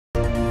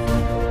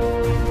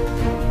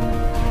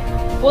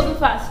For the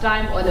first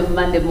time on a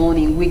Monday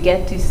morning, we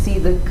get to see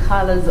the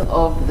colors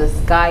of the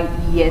sky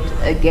yet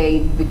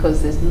again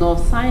because there's no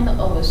sign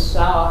of a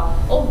shower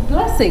of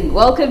blessing.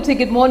 Welcome to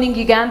Good Morning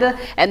Uganda,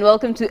 and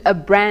welcome to a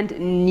brand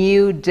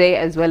new day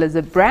as well as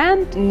a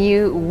brand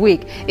new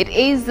week. It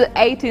is the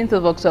 18th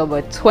of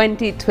October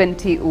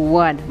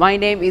 2021. My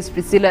name is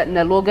Priscilla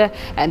Nalwoga,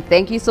 and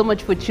thank you so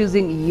much for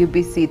choosing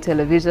UBC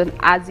Television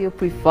as your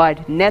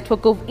preferred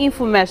network of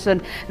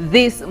information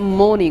this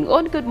morning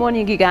on Good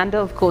Morning Uganda.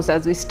 Of course,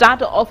 as we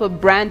start off a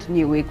brand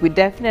new week, we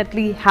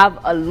definitely have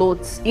a lot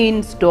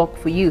in stock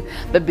for you.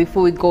 But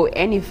before we go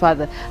any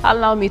further,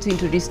 allow me to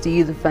introduce to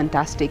you the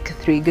fantastic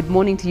three. Good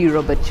morning to you,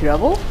 Robert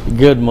Kirabo.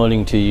 Good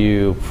morning to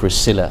you,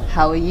 Priscilla.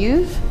 How are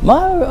you?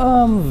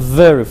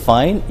 Very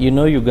fine. You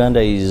know,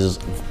 Uganda is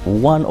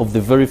one of the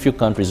very few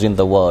countries in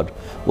the world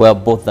where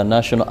both the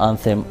national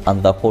anthem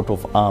and the coat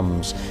of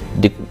arms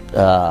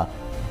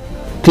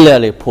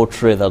clearly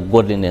portray the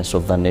godliness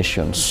of the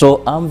nation.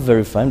 So I'm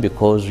very fine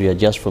because we are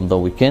just from the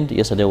weekend.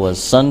 Yesterday was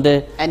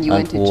Sunday, and you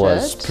went to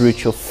was church?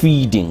 Spiritual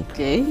feeding.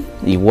 Okay.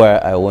 Where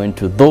I went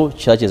to, though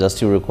churches are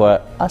still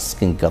require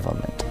asking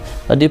government,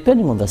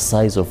 depending on the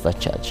size of the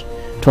church,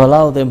 to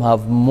allow them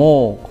have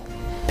more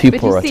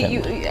people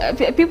attend.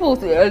 People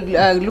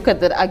look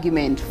at that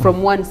argument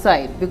from one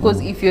side,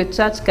 because if your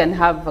church can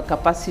have a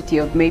capacity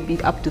of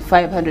maybe up to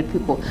 500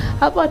 people,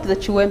 how about the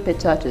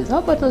Chiwempe churches? How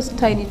about those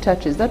tiny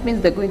churches? That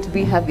means they're going to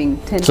be having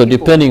 10 so people.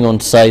 Depending on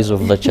size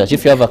of the church,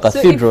 if you have a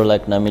cathedral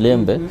like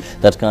Namilembe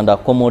that can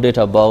accommodate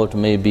about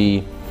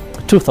maybe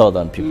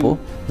 2,000 people,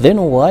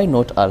 then why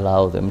not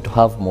allow them to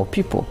have more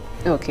people?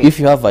 Okay. If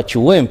you have a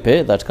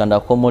Chiwempe that can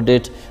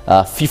accommodate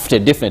 50,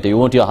 definitely you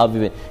won't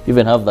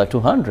even have the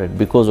 200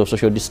 because of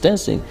social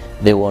distancing.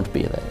 They won't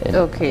be there.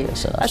 Okay,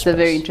 that's a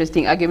very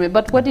interesting argument.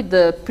 But what did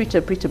the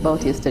preacher preach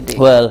about yesterday?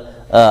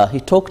 Well,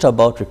 he talked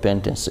about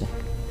repentance,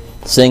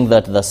 saying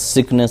that the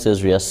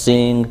sicknesses we are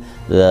seeing,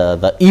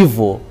 the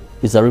evil,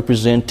 is a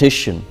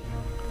representation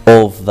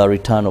of the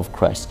return of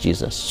Christ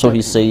Jesus. So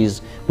he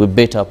says we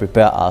better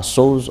prepare our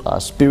souls,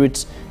 our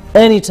spirits,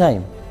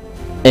 anytime,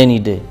 any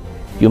day.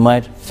 You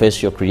might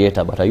face your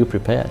Creator, but are you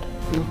prepared?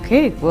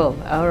 Okay, well,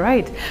 all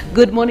right.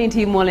 Good morning to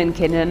you, Molen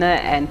Kenana,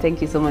 and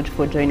thank you so much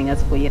for joining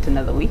us for yet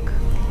another week.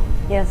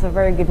 Yes, a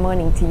very good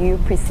morning to you,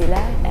 Priscilla,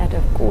 and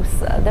of course,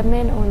 the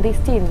men on this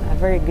team. A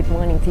very good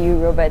morning to you,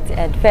 Robert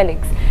and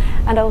Felix.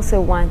 And I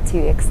also want to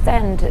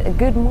extend a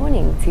good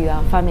morning to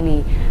our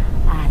family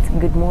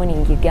at Good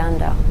Morning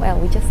Uganda. Well,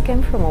 we just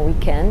came from a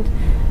weekend,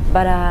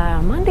 but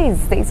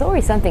Mondays, there's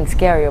always something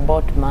scary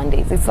about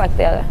Mondays. It's like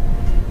they're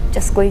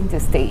just going to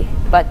stay,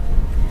 but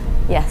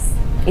yes,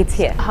 it's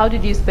here. How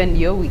did you spend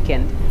your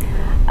weekend?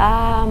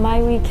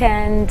 My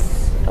weekend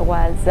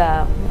was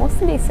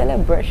mostly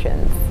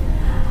celebrations.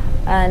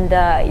 And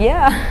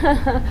yeah,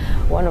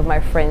 one of my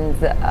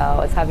friends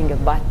was having a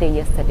birthday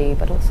yesterday,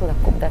 but also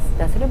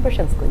the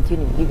celebrations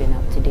continue even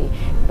up today.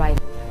 By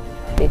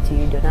the to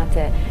you,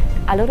 Donata,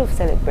 a lot of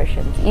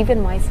celebrations.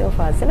 Even myself,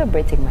 I was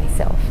celebrating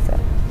myself. So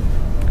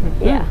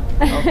yeah.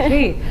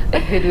 Okay, a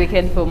good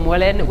weekend for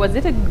Molen. Was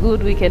it a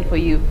good weekend for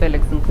you,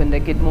 Felix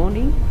Nkunda? Good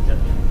morning.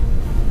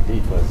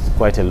 It was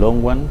quite a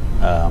long one,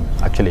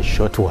 actually a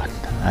short one,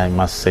 I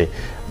must say.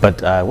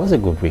 But it was a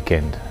good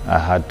weekend. I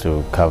had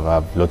to cover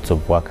up lots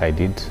of work I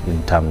did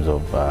in terms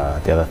of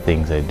the other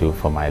things I do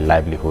for my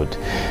livelihood.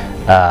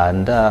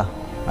 And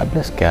I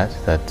bless God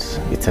that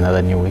it's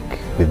another new week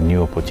with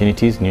new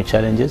opportunities, new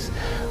challenges,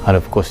 and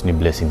of course new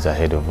blessings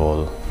ahead of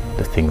all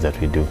the things that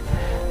we do.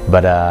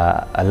 But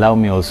allow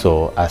me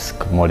also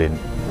ask Modern,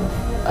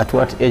 at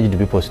what age do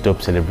people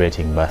stop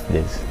celebrating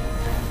birthdays?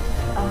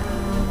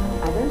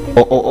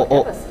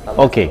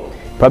 Okay,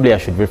 probably I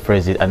should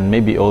rephrase it, and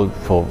maybe all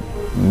for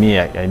me,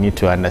 I need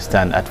to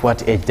understand at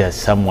what age does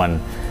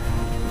someone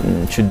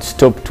should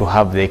stop to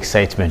have the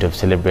excitement of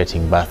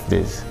celebrating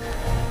birthdays.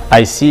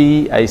 I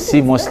see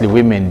mostly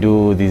women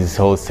do these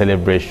whole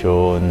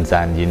celebrations,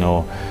 and you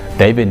know,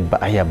 they even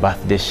buy a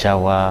birthday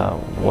shower.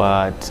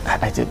 What?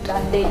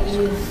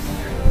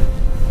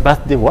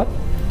 Birthday what?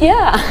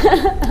 Yeah.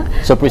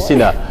 So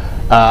Priscilla,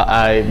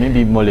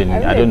 maybe Molin,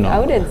 I don't know. I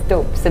wouldn't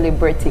stop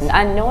celebrating,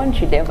 and no one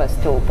should ever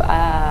stop.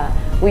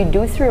 We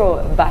do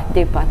throw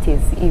birthday parties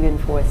even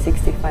for a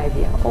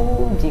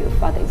 65-year-old. Your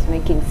father is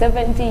making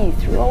 70, you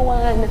throw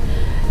one.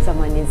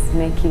 Someone is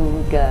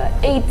making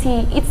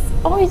 80. It's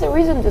always a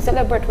reason to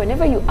celebrate.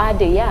 Whenever you add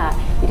a year,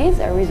 it is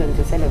a reason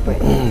to celebrate.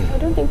 I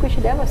don't think we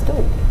should ever stop.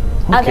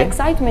 Okay. And the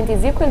excitement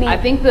is equally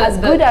as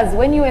good as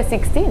when you were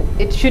 16.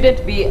 It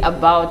shouldn't be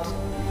about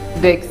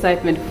the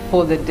excitement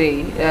for the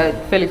day.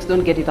 Felix,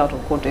 don't get it out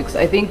of context.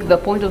 I think the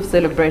point of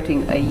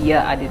celebrating a year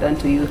added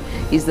unto you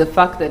is the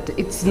fact that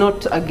it's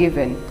not a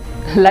given.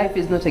 Life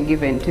is not a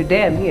given.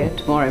 Today I'm here,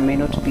 tomorrow I may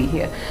not be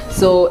here.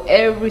 So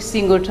every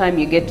single time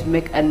you get to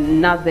make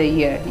another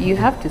year, you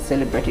have to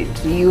celebrate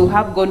it. You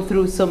have gone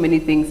through so many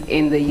things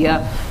in the year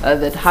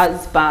that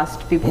has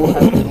passed. People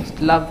have lost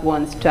loved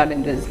ones,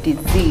 challenges,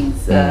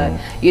 disease,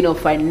 you know,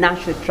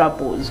 financial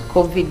troubles.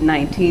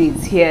 COVID-19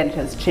 is here and it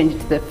has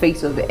changed the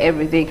face of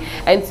everything.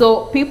 And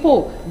so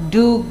people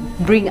do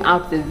bring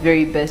out the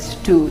very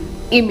best to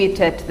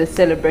imitate the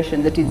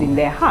celebration that is in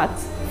their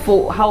hearts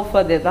for how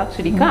far they've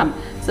actually come.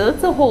 So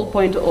that's the whole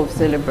point of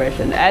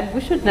celebration, and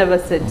we should never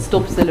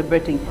stop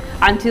celebrating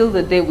until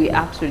the day we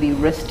actually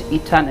rest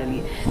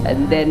eternally.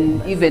 And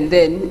then, even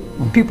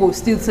then, people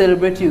still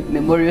celebrate you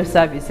memorial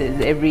services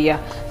every year.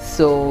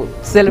 So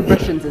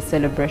celebrations are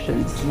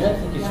celebrations. I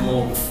think it's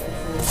more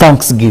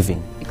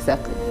thanksgiving.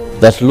 Exactly.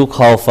 That look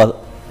how far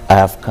I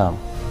have come.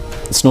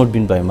 It's not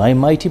been by my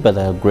mighty, but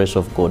the grace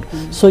of God.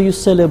 So you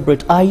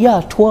celebrate,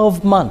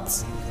 12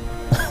 months.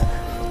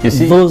 You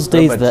see, those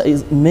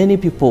days, many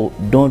people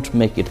don't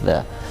make it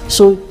there.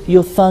 So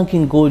you're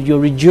thanking God, you're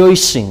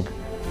rejoicing,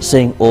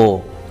 saying,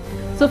 oh,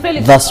 so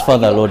Felix, thus far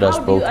the Lord has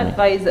brought me.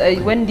 How do you advise,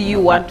 when do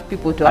you want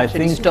people to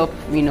actually stop,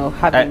 you know,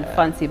 having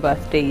fancy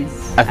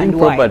birthdays? I think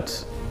why?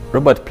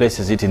 Robert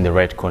places it in the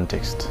right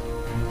context,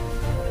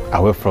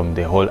 away from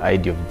the whole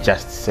idea of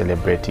just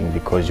celebrating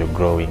because you're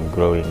growing.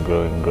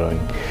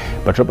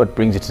 But Robert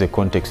brings it to the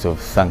context of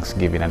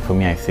thanksgiving, and for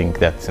me, I think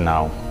that's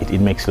now, it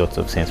makes lots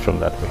of sense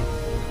from that way.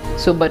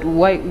 So, but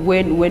why,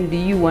 when do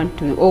you want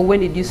to, or when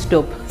did you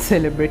stop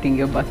celebrating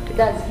your birthday?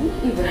 Does he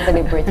even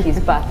celebrate his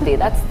birthday?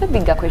 That's the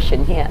bigger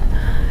question here.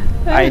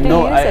 I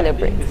know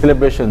celebrate?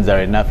 Celebrations are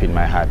enough in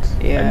my heart.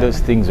 Yeah. And those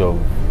things of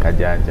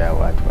kajanja,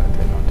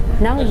 what,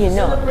 Now you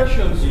know.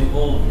 Celebrations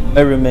involve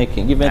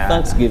merrymaking, even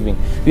Thanksgiving.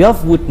 You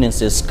have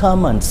witnesses,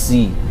 come and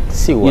see.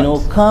 See what? You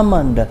know, come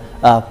and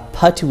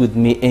party with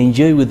me,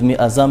 enjoy with me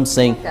as I'm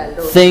saying,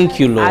 thank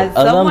you, Lord. As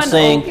I'm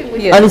saying,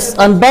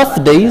 and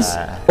birthdays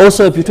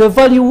also help you to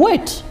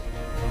evaluate.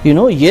 You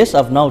know, yes,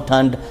 I've now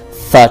turned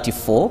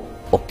 34.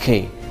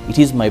 Okay, it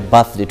is my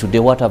birthday today.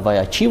 What have I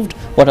achieved?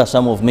 What are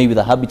some of maybe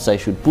the habits I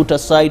should put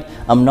aside?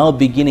 I'm now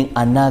beginning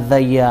another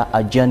year,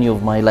 a journey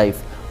of my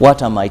life.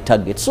 What are my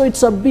targets? So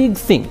it's a big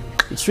thing.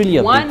 It's really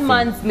a big thing. One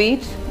man's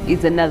meat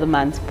is another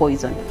man's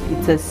poison.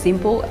 It's as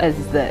simple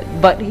as that.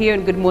 But here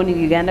in Good Morning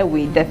Uganda,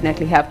 we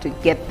definitely have to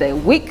get the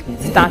week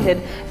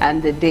started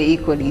and the day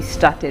equally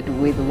started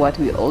with what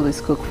we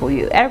always cook for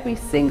you every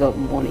single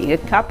morning. A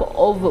cup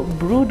of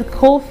brewed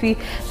coffee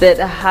that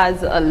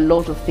has a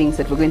lot of things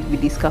that we're going to be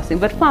discussing.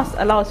 But first,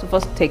 allow us to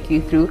first take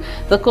you through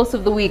the course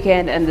of the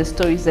weekend and the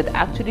stories that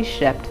actually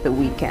shaped the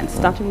weekend,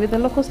 starting with the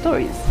local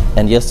stories.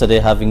 And yesterday,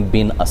 having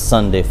been a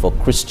Sunday for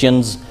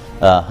Christians,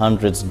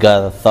 hundreds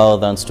gather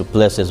thousands to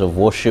places of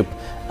worship,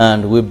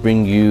 and we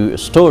bring you a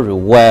story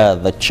where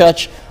the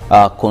church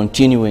are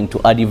continuing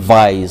to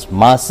advise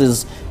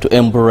masses to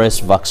embrace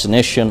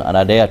vaccination and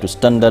adhere to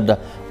standard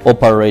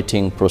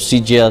operating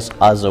procedures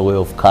as a way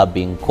of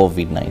curbing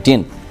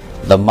COVID-19.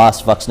 The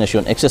mass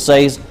vaccination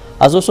exercise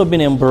has also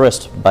been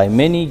embraced by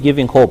many,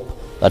 giving hope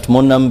that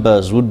more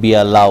numbers would be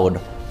allowed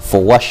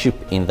for worship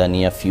in the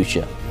near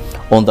future.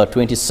 On the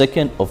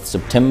 22nd of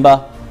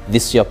September,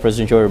 this year,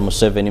 President Yoweri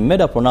Museveni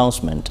made a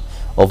pronouncement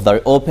of the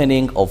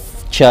reopening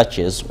of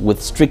churches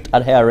with strict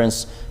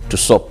adherence to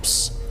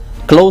SOPs.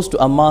 Close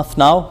to a month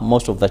now,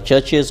 most of the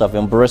churches have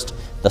embraced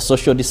the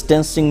social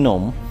distancing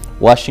norm,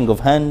 washing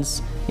of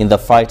hands in the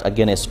fight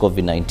against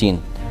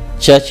COVID-19.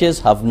 Churches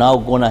have now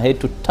gone ahead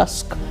to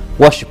task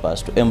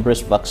worshippers to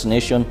embrace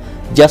vaccination,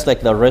 just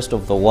like the rest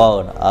of the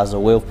world, as a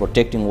way of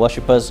protecting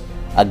worshippers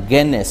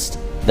against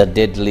the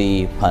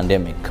deadly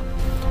pandemic.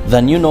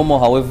 The new normal,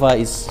 however,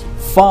 is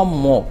far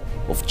more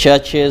of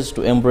churches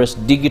to embrace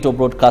digital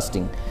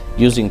broadcasting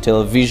using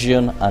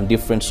television and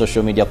different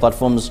social media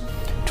platforms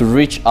to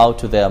reach out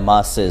to their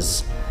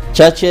masses.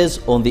 Churches,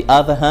 on the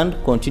other hand,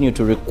 continue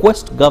to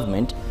request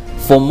government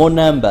for more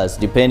numbers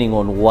depending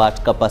on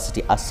what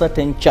capacity a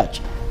certain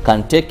church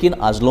can take in,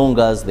 as long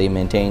as they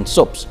maintain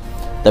SOPs.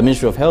 The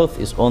Ministry of Health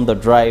is on the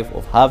drive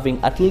of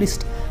having at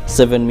least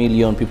 7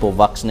 million people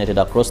vaccinated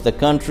across the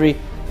country,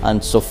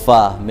 and so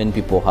far many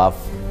people have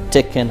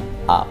taken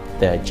up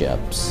their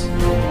jobs.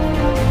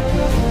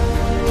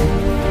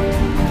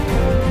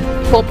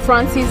 Pope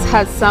Francis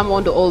has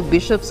summoned all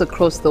bishops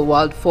across the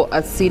world for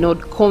a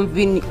synod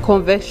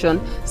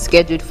convention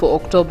scheduled for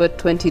October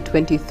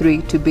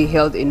 2023 to be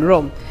held in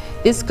Rome.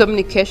 This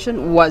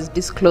communication was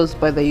disclosed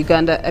by the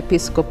Uganda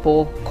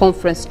Episcopal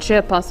Conference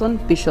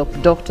chairperson, Bishop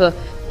Dr.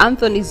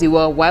 Anthony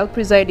Ziwa, while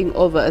presiding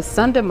over a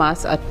Sunday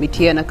Mass at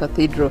Mityana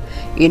Cathedral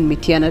in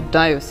Mityana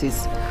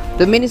Diocese.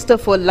 The Minister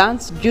for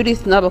Lands,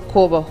 Judith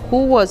Nabakova,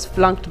 who was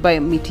flanked by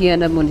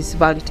Mityana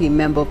Municipality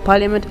Member of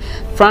Parliament,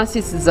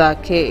 Francis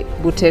Zake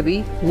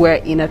Butebi, were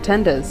in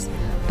attendance.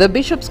 The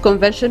Bishops'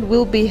 Convention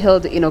will be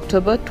held in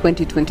October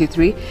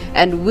 2023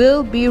 and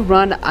will be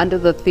run under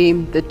the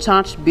theme, The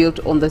Church Built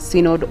on the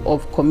Synod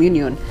of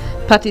Communion,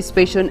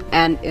 Participation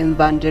and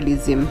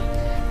Evangelism.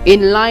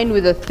 In line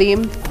with the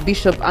theme,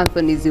 Archbishop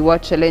Anthony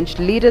Ziwa challenged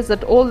leaders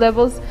at all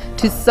levels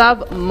to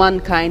serve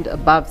mankind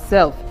above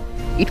self.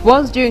 It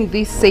was during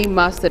this same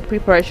Mass that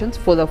preparations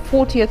for the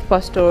 40th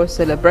pastoral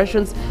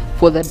celebrations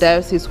for the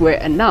diocese were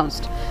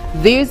announced.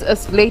 These are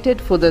slated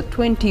for the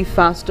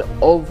 21st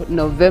of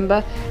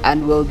November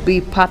and will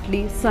be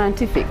partly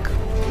scientific.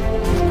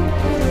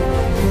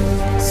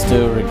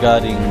 Still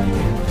regarding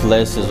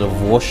places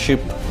of worship,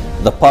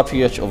 the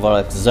Patriarch of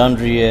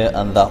Alexandria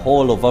and the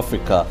whole of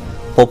Africa,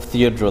 Pope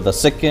Theodore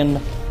II,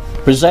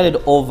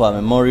 presided over a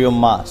memorial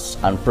mass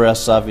and prayer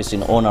service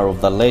in honor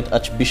of the late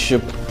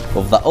Archbishop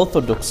of the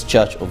Orthodox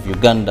Church of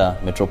Uganda,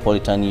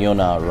 Metropolitan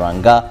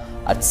Nyonyintono,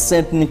 at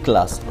St.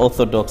 Nicholas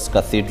Orthodox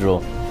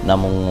Cathedral,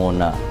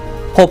 Nalwoga.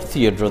 Pope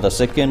Theodore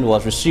II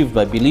was received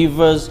by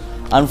believers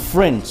and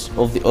friends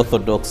of the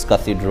Orthodox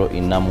Cathedral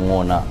in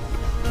Nalwoga.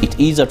 It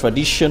is a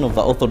tradition of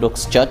the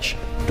Orthodox Church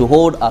to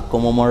hold a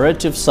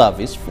commemorative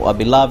service for a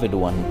beloved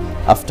one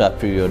after a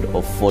period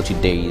of 40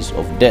 days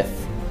of death.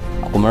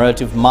 A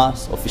commemorative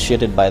mass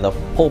officiated by the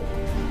Pope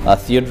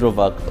Theodore of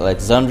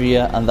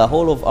Alexandria and the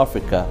whole of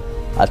Africa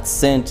at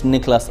St.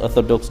 Nicholas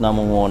Orthodox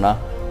Nalwoga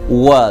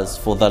was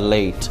for the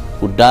late,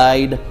 who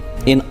died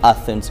in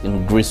Athens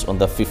in Greece on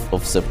the 5th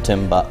of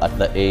September at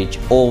the age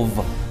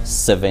of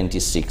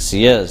 76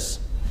 years.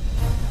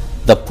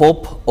 The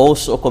Pope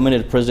also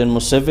commended President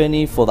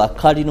Museveni for the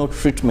cardinal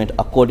treatment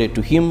accorded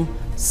to him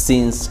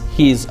since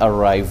his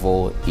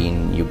arrival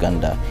in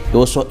Uganda. He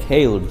also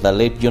hailed the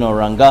late General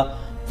Ranga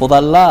for the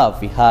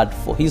love he had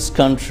for his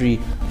country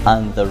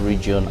and the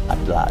region at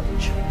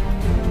large.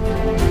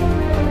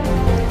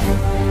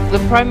 The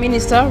Prime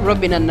Minister,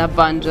 Robin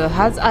Nabanja,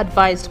 has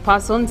advised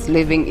persons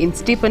living in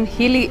steep and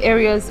hilly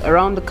areas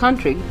around the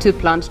country to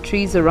plant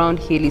trees around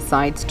hilly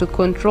sides to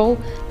control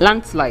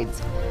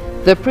landslides.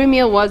 The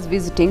Premier was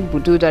visiting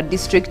Bududa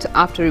district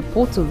after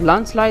reports of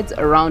landslides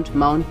around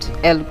Mount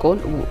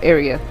Elgon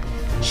area.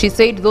 She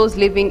said those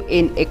living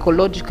in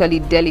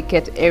ecologically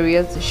delicate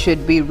areas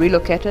should be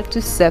relocated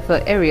to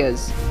safer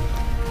areas.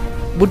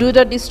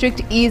 Bududa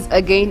district is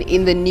again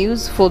in the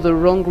news for the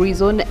wrong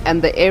reason,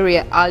 and the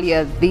area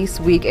earlier this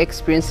week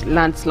experienced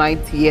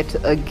landslides yet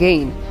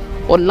again.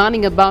 On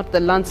learning about the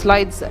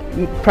landslides,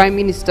 Prime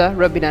Minister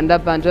Robin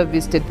Nabanja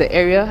visited the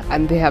area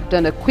and they have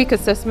done a quick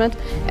assessment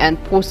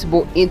and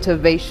possible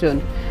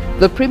intervention.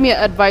 The Premier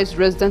advised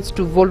residents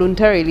to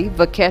voluntarily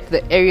vacate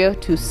the area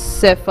to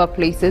safer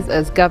places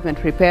as government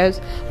prepares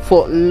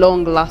for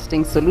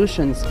long-lasting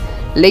solutions.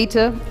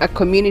 Later, a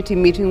community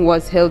meeting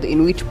was held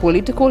in which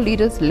political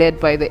leaders led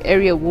by the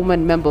area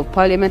woman member of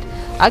parliament,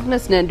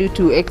 Agnes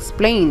Nandutu,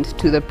 explained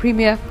to the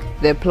Premier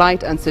their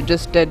plight and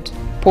suggested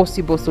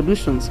possible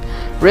solutions.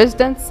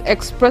 Residents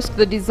expressed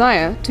the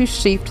desire to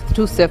shift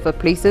to safer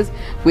places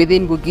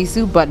within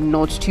Bugisu but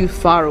not too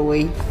far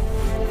away.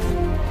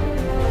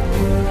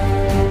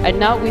 And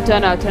now we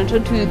turn our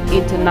attention to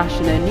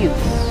international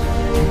news.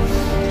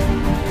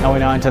 Now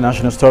in our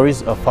international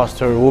stories, first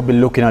story, we'll be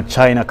looking at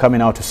China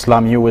coming out to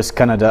slam US,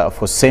 Canada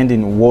for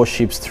sending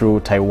warships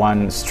through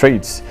Taiwan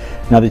Straits.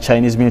 Now the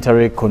Chinese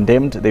military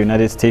condemned the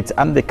United States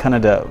and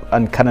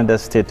Canada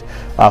state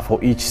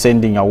for each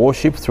sending a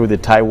warship through the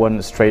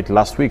Taiwan Strait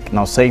last week,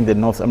 now saying the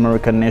North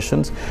American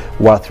nations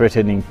were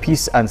threatening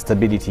peace and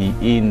stability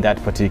in that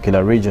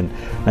particular region.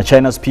 Now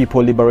China's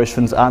People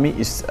Liberations Army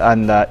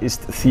and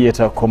East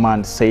Theater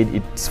Command said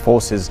its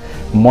forces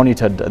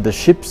monitored the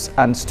ships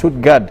and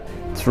stood guard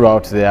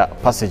throughout their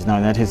passage. Now,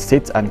 United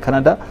States and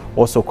Canada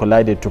also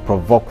collided to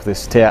provoke the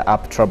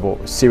stir-up trouble,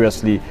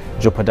 seriously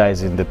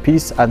jeopardizing the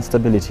peace and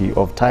stability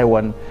of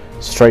Taiwan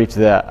Strait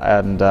there.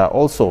 And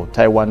also,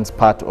 Taiwan is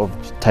part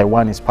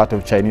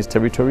of Chinese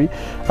territory.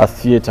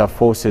 Theater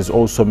forces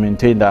also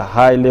maintained a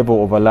high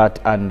level of alert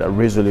and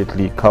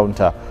resolutely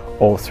counter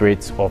all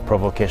threats or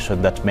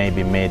provocation that may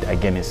be made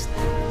against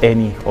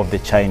any of the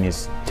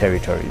Chinese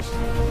territories.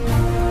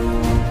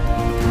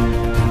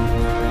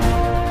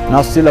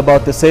 Now still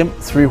about the same,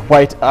 3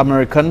 white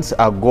Americans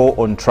go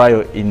on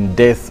trial in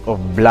death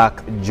of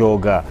black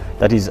jogger,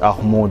 that is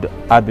Ahmaud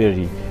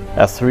Arbery.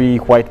 3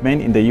 white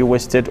men in the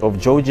U.S. state of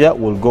Georgia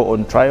will go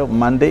on trial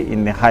Monday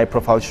in a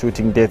high-profile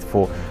shooting death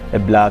for a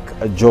black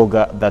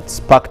jogger that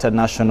sparked a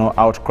national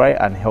outcry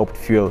and helped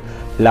fuel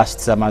last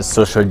summer's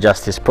social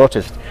justice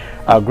protest.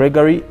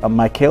 Gregory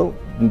Michael,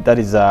 that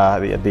is at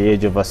the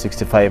age of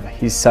 65,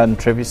 his son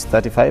Travis,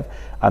 35,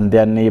 and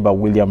their neighbor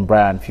William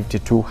Bryan,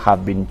 52,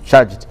 have been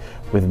charged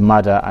with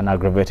murder and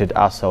aggravated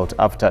assault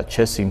after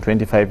chasing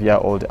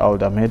 25-year-old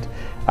Ahmed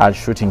and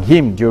shooting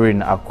him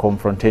during a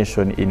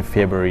confrontation in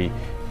February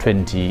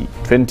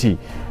 2020.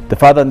 The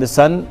father and the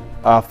son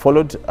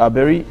followed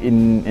Arbery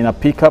in a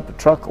pickup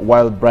truck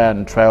while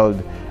Bryan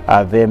trailed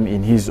them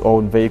in his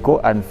own vehicle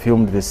and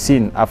filmed the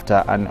scene.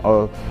 After an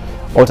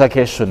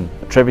altercation,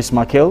 Travis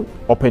Michael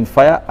opened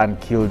fire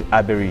and killed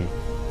Arbery.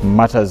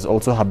 Matters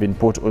also have been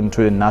put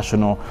onto a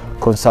national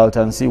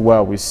consultancy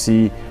where we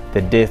see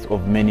the death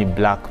of many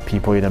black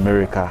people in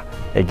America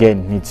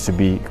again needs to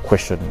be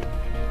questioned.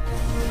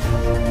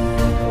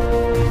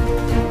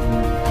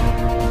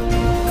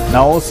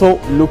 Now also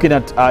looking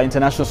at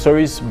international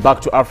stories, back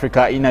to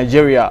Africa. In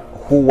Nigeria,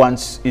 who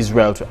wants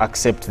Israel to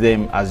accept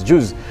them as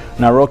Jews.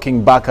 Now,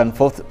 rocking back and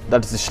forth,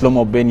 that's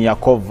Shlomo Ben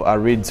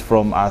Yaakov reads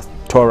from a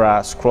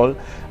Torah scroll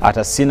at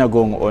a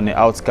synagogue on the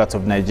outskirts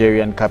of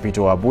Nigerian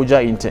capital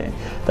Abuja.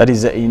 That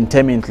is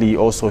intermittently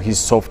also his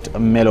soft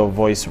mellow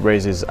voice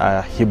raises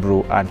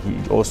Hebrew, and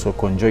he also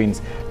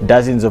conjoins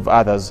dozens of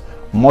others.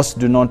 Most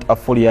do not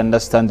fully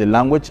understand the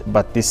language,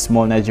 but this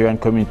small Nigerian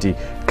community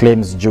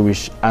claims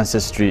Jewish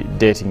ancestry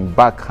dating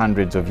back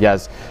hundreds of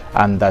years,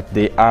 and that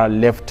they are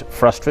left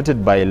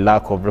frustrated by a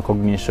lack of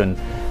recognition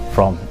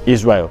from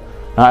Israel.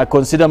 Now, I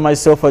consider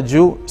myself a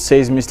Jew,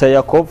 says Mr.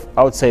 Yaakov,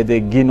 outside the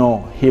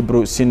Gino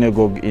Hebrew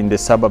synagogue in the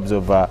suburbs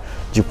of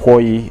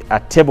Jikoi, a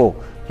table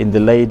in the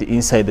laid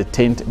inside the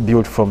tent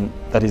built from,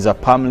 that is,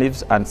 palm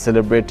leaves, and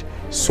celebrate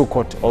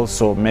Sukkot,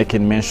 also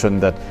making mention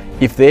that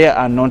if they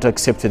are not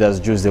accepted as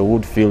Jews, they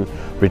would feel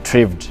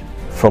retrieved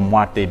from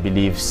what they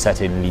believe,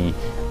 certainly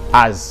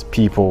as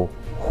people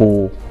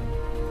who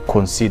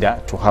consider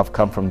to have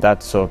come from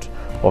that sort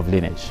of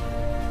lineage.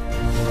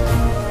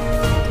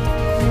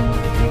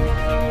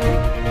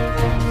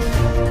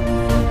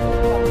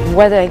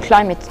 Weather and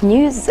climate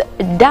news.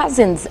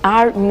 Dozens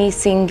are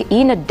missing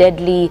in a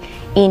deadly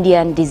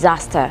Indian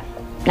disaster.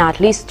 Now, at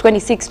least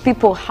 26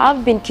 people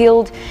have been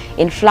killed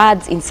in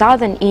floods in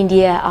southern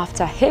India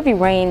after heavy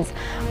rains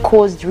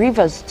caused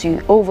rivers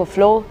to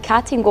overflow,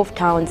 cutting off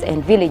towns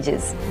and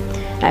villages.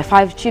 Now,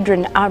 5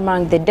 children are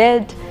among the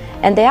dead,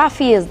 and there are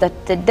fears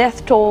that the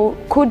death toll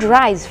could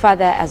rise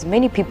further as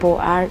many people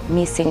are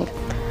missing.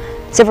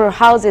 Several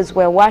houses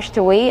were washed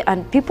away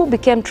and people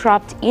became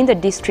trapped in the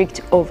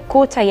district of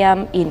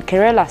Kottayam in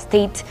Kerala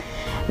state.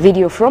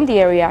 Video from the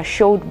area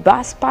showed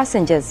bus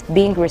passengers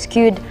being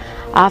rescued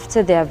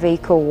after their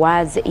vehicle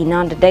was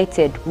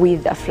inundated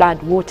with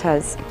flood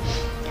waters.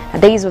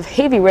 Days of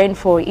heavy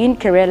rainfall in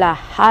Kerala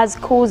has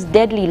caused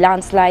deadly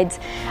landslides,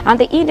 and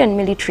the Indian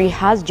military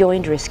has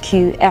joined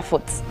rescue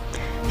efforts.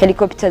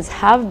 Helicopters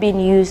have been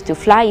used to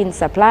fly in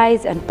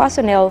supplies and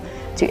personnel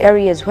to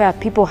areas where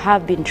people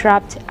have been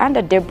trapped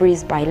under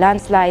debris by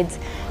landslides,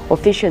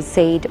 officials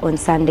said on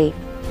Sunday.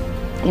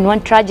 In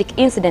one tragic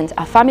incident,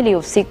 a family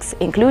of 6,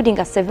 including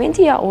a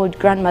 70-year-old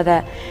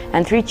grandmother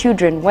and 3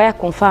 children, were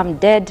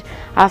confirmed dead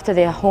after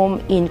their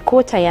home in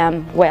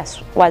Kottayam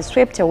was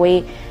swept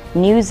away,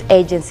 news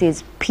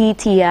agencies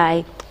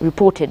PTI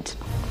reported.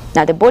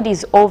 Now, the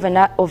bodies of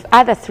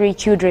other 3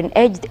 children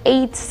aged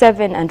 8,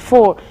 7 and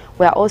 4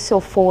 were also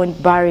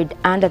found buried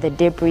under the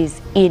debris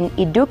in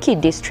Idukki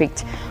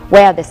district,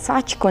 where the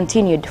search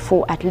continued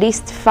for at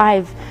least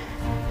 5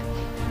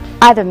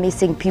 other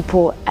missing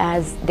people,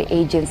 as the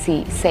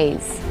agency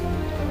says.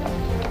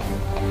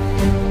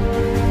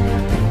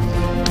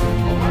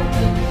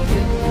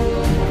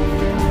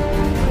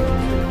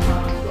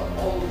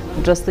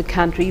 Just the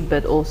country,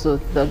 but also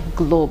the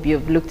globe.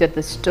 You've looked at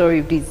the story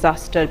of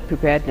disaster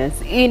preparedness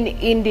in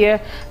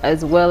India,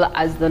 as well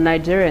as the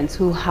Nigerians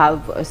who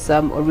have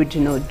some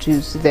original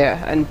Jews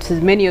there. And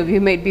many of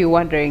you may be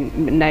wondering,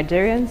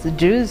 Nigerians,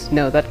 Jews?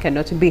 No, that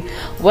cannot be.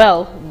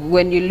 Well,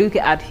 when you look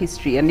at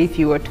history, and if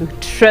you were to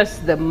trace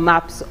the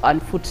maps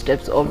and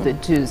footsteps of the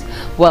Jews,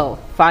 well,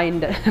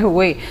 find a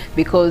way,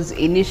 because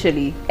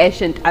initially,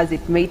 ancient as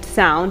it may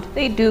sound,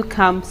 they do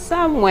come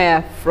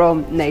somewhere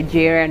from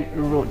Nigerian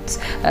roots,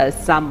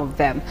 some of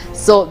them.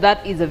 So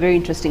that is a very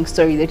interesting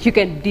story that you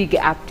can dig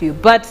up to.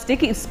 But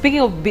speaking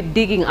of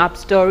digging up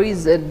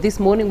stories, this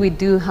morning we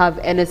do have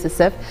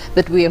NSSF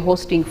that we are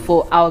hosting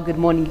for our Good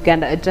Morning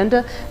Uganda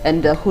agenda.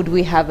 And who do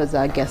we have as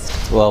our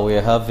guest? Well, we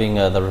are having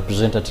the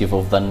representative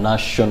of the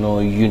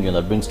National Union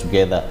that brings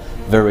together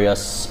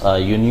various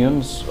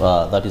unions,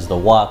 that is the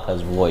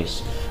Workers'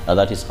 Voice.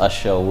 That is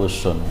Asha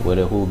Wilson, who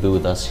will be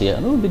with us here,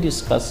 and we'll be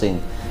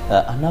discussing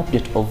an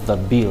update of the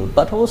bill,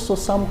 but also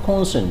some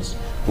concerns.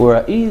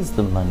 Where is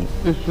the money?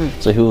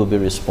 So he will be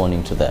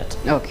responding to that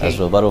as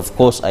well. But of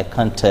course, I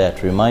can't tire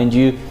to remind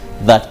you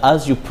that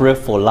as you pray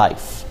for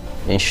life,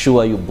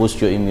 ensure you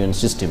boost your immune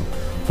system.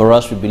 For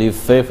us, we believe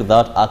faith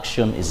without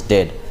action is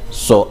dead.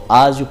 So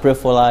as you pray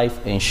for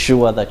life,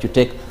 ensure that you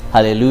take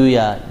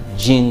Hallelujah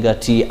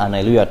Jinga tea and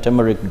Hallelujah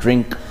turmeric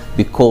drink,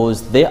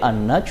 because they are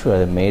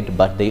naturally made,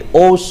 but they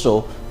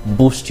also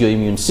boost your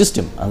immune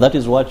system, and that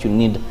is what you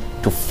need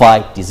to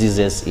fight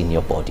diseases in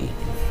your body.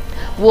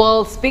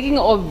 Well, speaking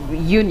of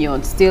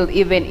unions, still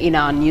even in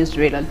our news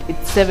reel,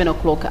 it's 7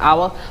 o'clock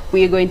hour,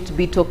 we are going to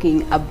be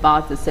talking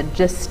about the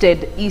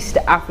suggested East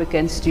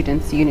African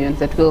Students' Unions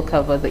that will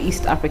cover the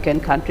East African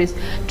countries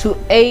to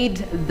aid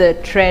the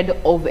trade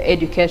of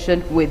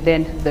education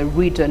within the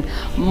region.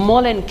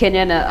 Molen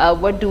Kenyana,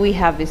 what do we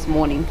have this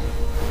morning?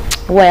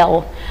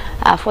 Well,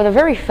 for the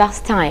very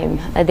first time,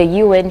 the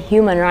UN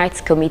Human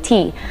Rights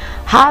Committee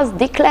has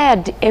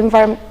declared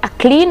a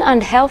clean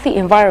and healthy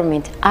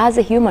environment as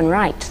a human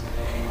right.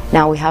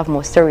 Now we have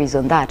more stories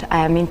on that.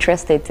 I am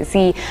interested to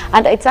see,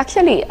 and it's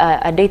actually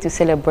a day to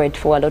celebrate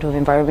for a lot of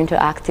environmental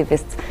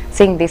activists,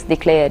 seeing this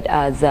declared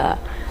as a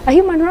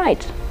human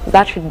right.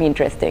 That should be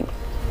interesting.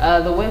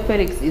 The way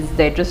Felix is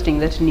digesting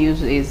that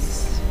news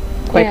is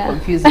quite Yeah.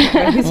 confusing.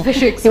 Very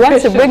special He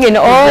wants to bring in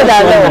all the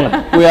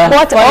law. We are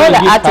What all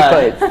finding the it hard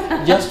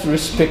articles? just to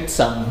respect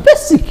some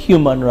basic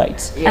human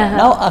rights. Yeah.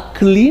 Now a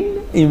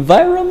clean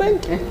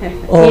environment.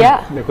 Oh,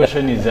 Yeah. The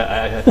question is,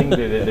 I think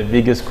the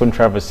biggest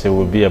controversy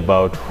will be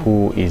about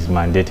who is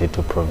mandated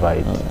to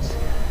provide.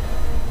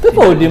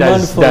 people will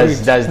demand Does, for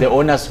does, it. does the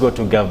onus go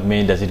to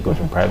government? Does it go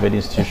to private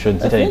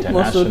institutions? I Is it think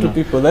most of the international?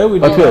 people that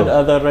will Okay. demand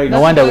other rights.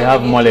 No wonder we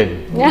have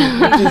Molen.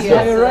 It is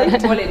very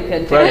right. Molen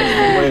can Private- tell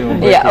us. Molen will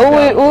break Yeah, it we'll,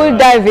 down for we'll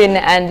us. dive in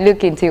and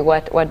look into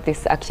what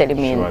this actually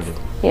means. Surely.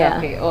 Yeah.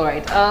 Okay, all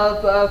right.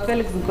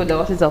 Felix Nkunda,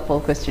 what is our poll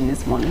question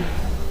this morning?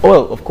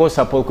 Well, of course,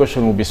 our poll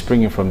question will be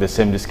springing from the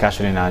same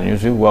discussion in our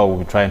newsroom, where we'll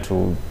be trying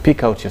to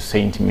pick out your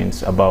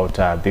sentiments about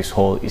this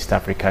whole East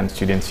African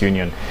Students'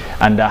 Union,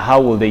 and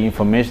how will the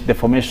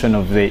formation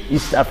of the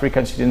East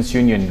African Students'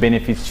 Union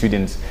benefit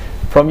students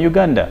from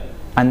Uganda.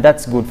 And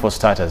that's good for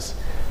starters.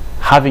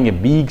 Having a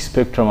big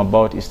spectrum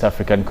about East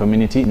African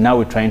community, now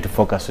we're trying to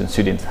focus on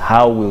students.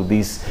 How will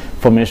this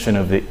formation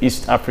of the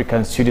East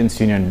African Students'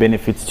 Union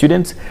benefit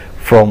students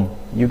from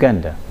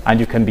Uganda? And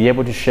you can be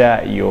able to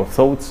share your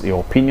thoughts, your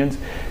opinions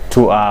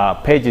to our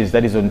pages,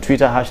 that is on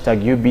Twitter,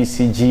 hashtag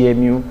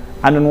UBCGMU,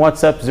 and on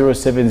WhatsApp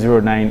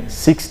 0709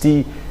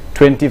 60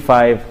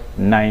 25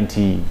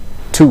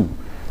 92.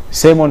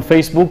 Same on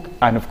Facebook,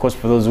 and of course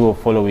for those who are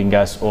following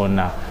us on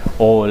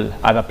all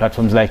other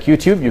platforms like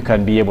YouTube, you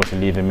can be able to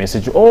leave a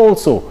message.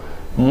 Also,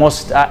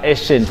 most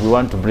ancient we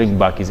want to bring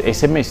back is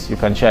SMS. You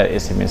can share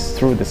SMS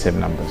through the same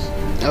numbers.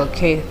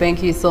 Okay,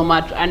 thank you so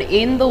much. And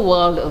in the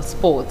world of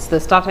sports, the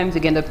StarTimes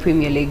Uganda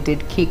Premier League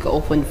did kick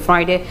off on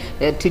Friday.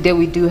 Today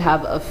we do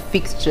have a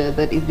fixture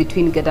that is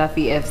between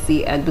Gaddafi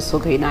FC and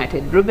Busoga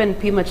United. Ruben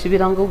Pima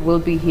Chibirango will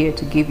be here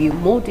to give you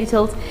more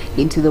details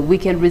into the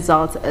weekend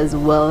results, as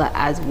well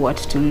as what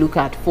to look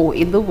at for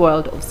in the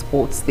world of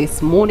sports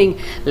this morning,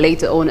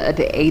 later on at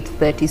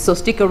 8:30. So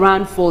stick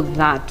around for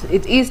that.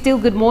 It is still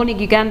Good Morning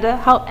Uganda.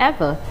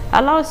 However,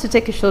 allow us to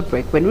take a short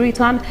break. When we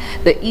return,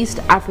 the East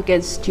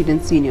African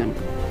Students' Union.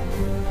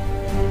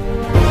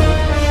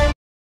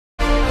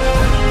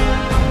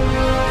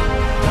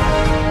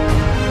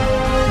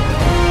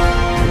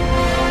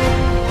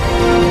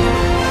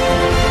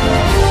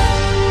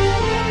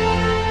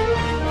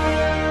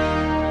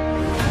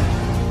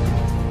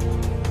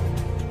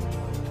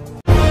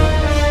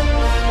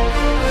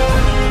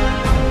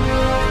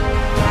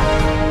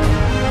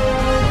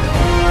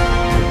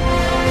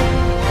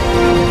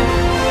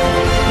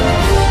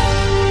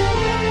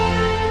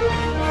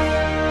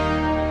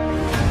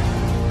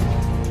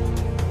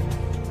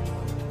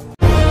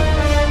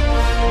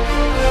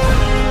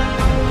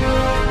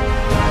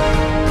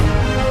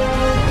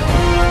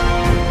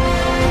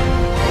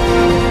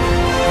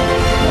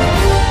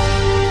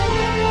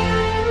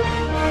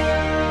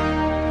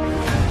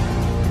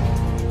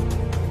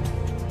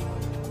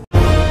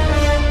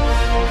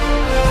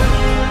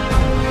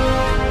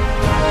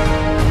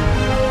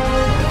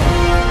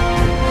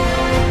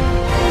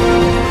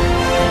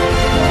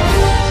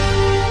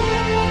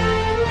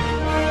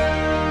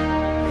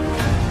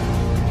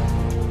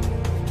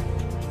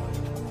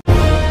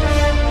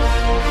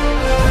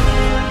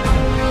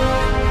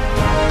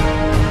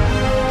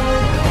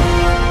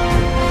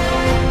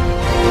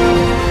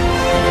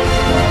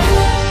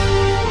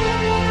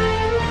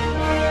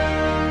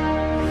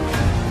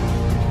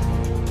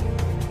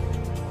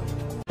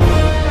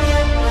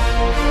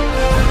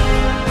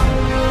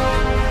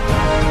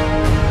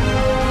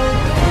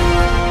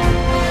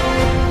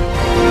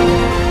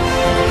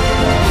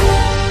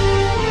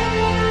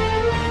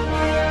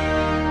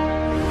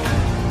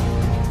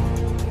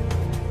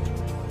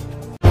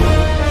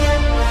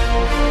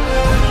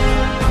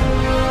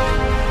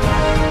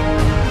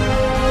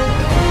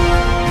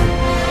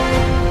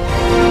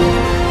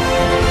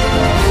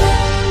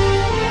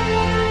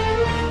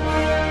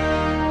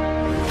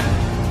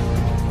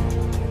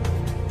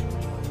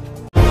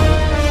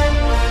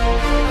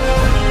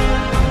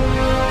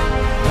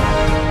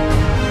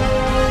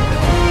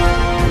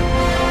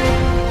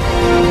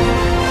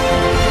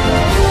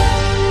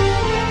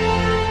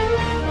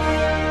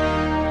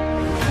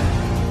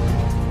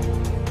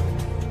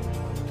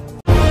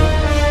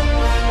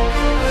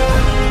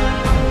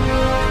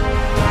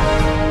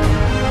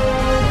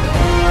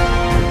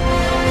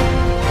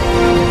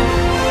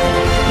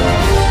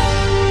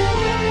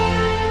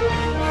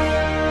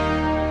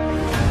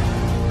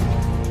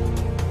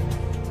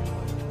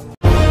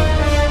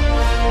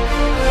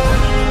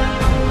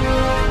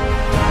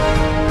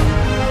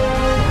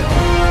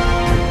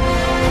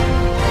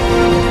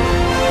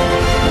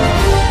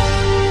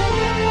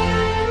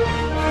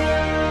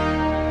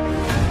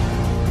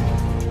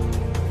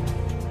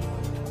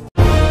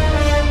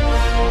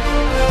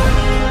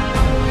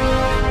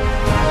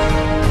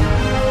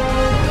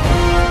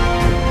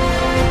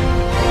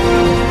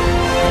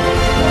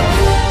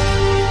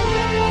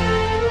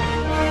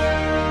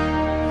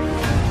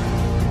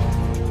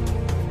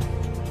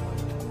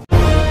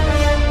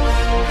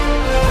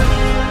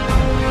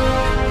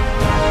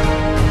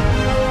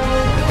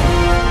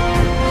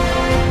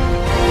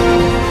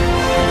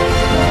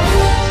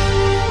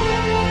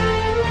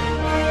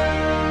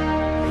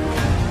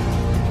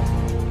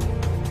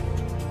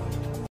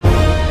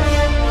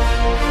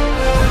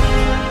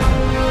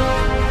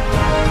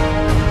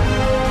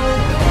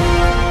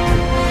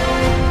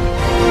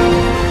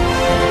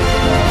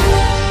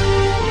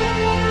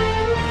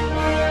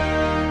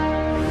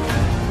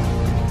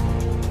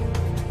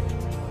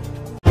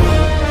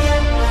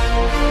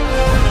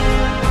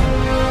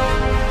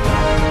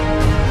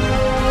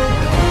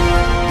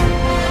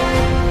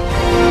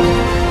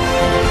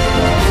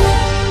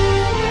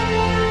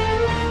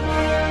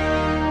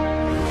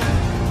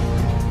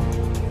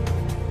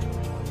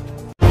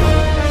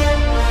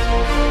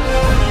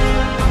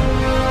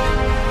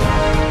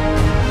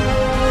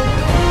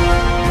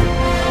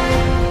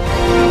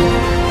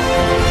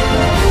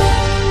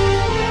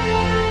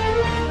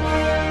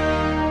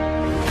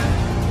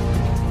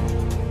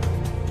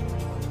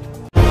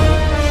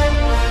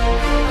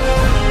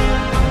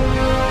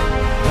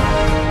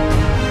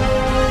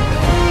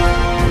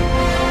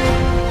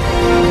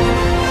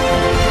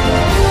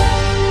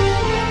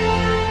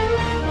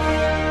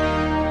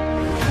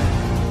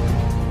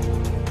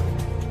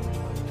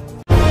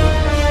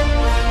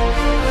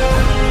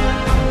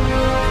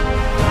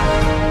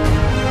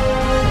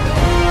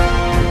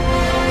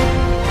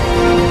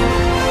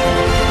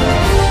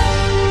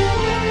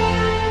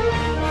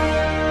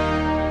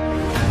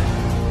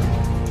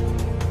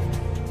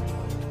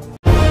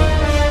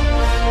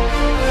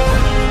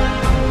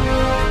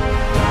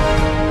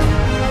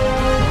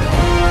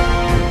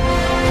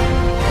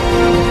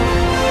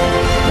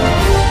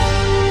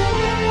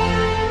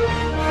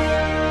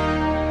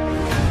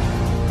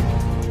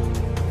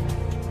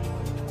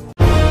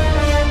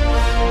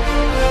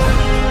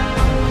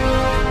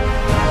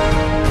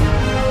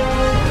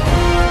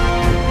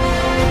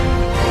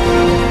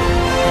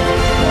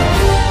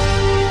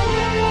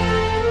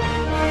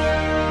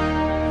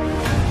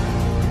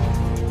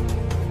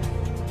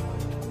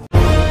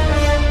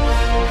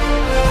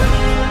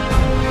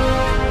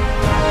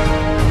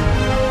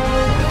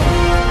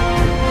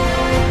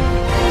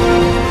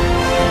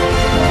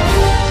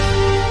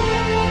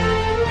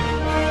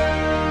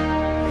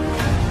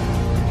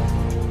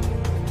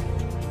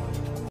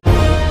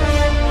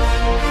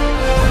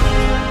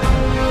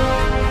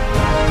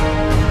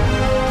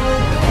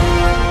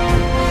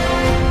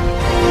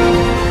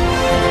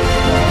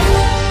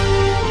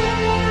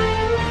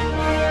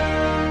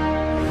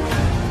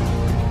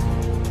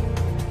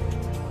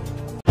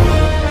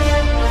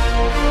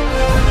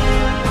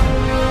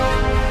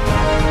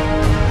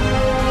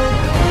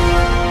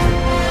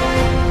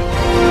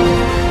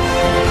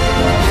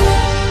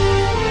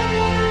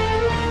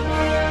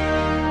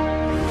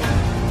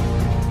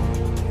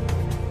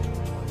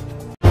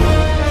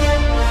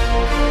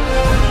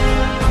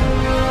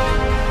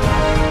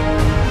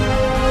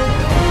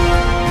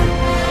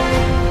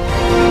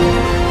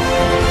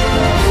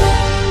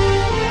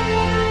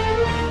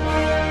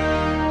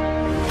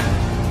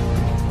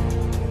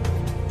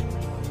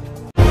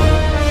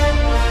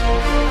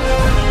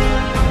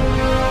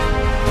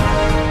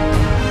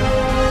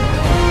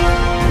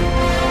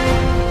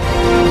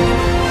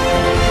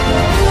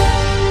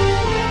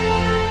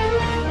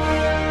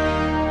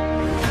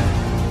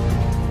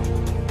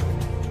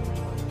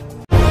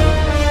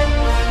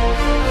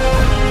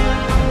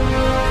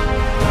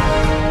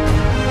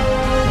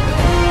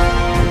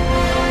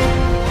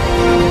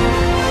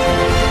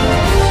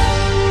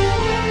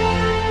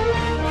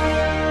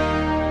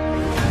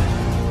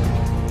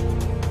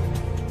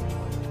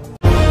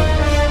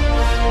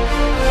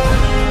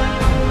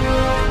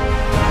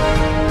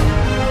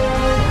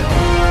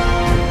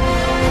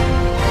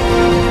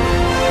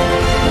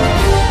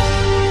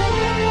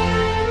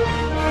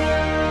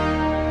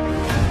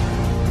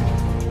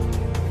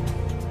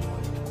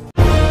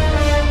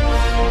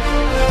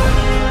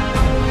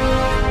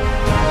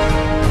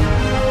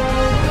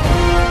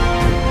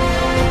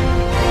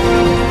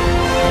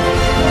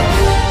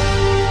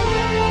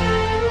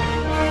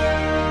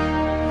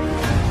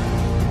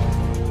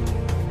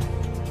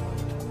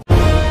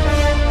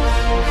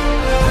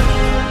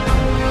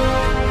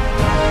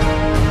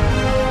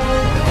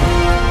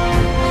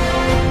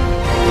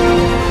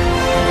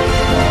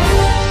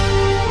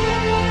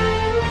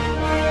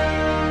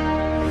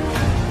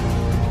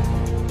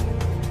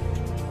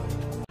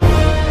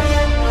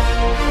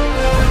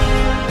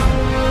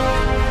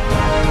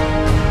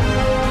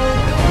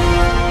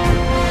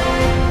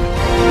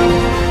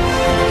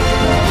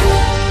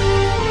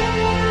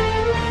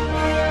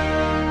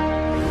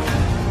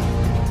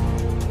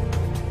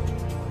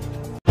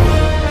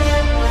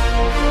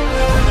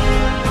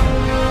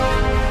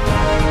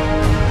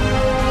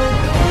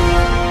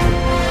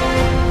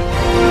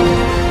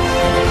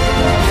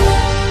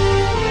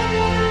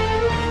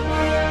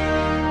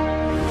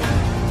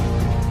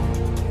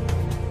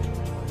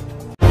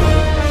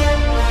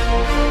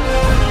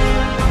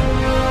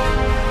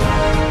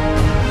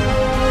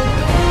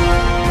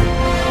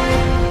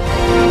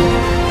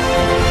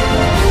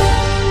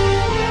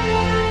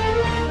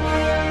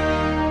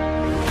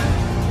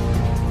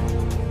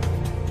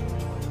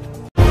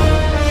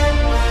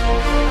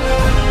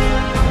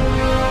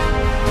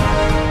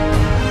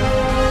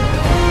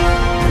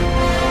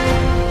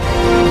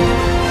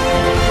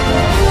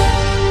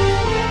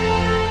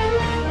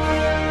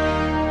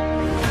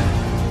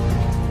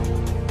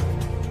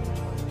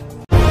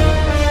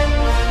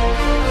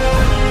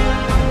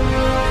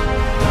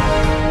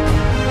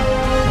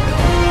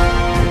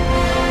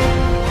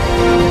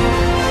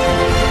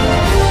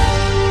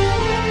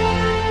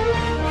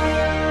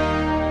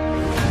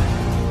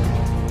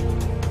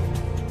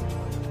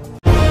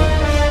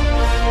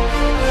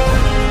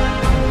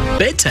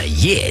 Better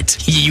yet,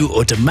 you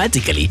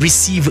automatically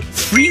receive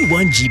free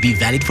 1 GB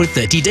valid for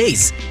 30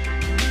 days.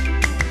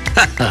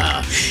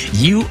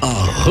 You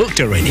are hooked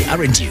already,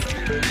 aren't you?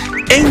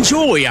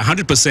 Enjoy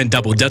 100%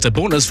 double data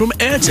bonus from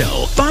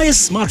Airtel. Buy a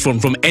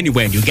smartphone from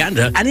anywhere in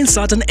Uganda and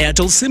insert an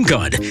Airtel SIM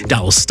card.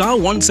 Dial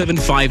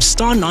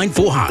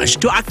 *175*94#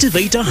 to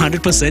activate a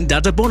 100%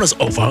 data bonus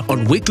offer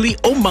on weekly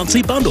or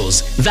monthly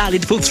bundles,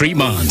 valid for 3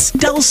 months.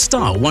 Dial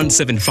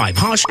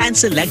 *175# and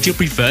select your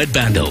preferred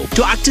bundle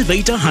to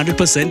activate a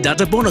 100%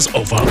 data bonus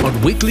offer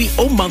on weekly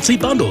or monthly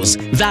bundles,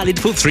 valid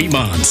for 3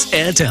 months.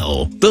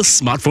 Airtel, the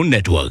smartphone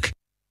network.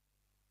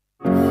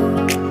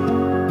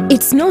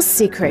 It's no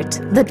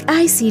secret that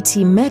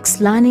ICT makes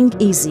learning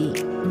easy.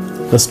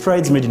 The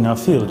strides made in our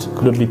field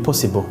could not be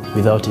possible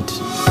without it.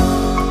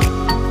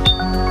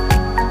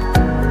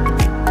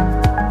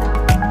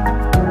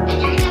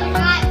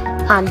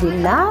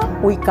 And now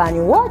we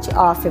can watch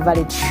our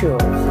favorite show.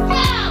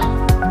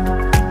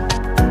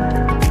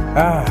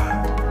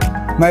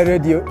 My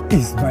radio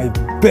is my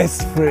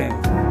best friend.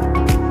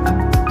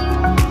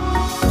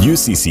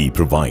 UCC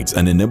provides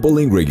an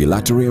enabling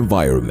regulatory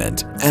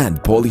environment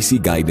and policy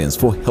guidance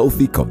for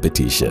healthy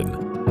competition.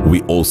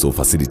 We also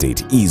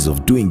facilitate ease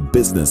of doing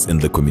business in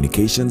the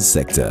communications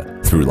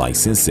sector through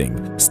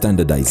licensing,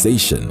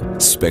 standardization,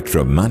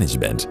 spectrum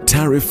management,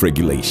 tariff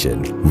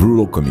regulation,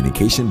 rural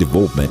communication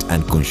development,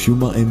 and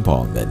consumer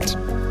empowerment.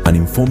 An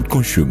informed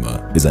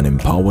consumer is an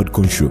empowered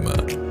consumer.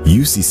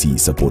 UCC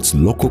supports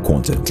local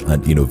content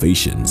and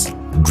innovations.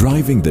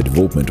 Driving the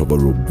development of a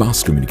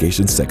robust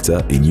communication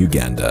sector in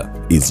Uganda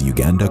is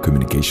Uganda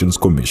Communications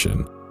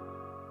Commission.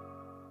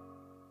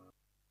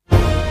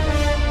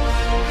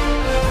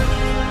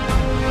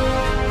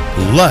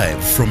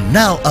 Live from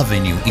Now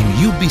Avenue in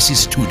UBC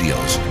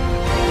Studios.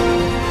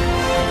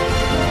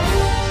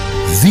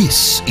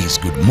 This is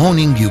Good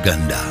Morning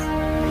Uganda.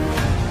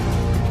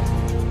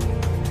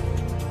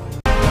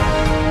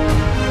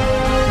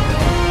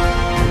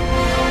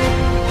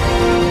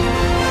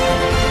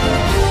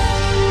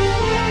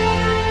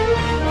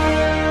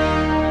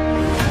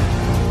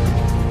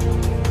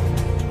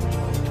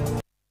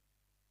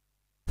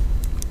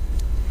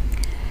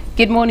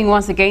 Good morning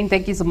once again.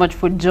 Thank you so much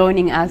for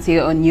joining us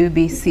here on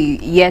UBC.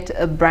 Yet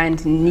a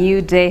brand new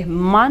day,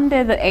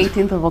 Monday the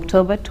 18th of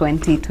October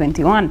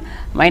 2021.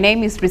 My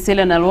name is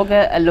Priscilla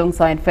Nalwoga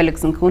alongside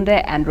Felix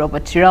Nkunda and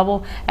Robert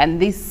Kirabo. And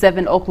this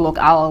 7 o'clock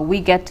hour, we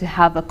get to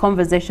have a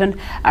conversation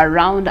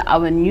around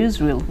our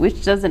newsreel,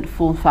 which doesn't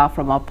fall far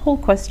from our poll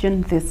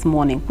question this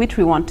morning, which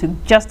we want to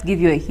just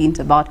give you a hint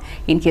about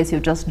in case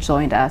you've just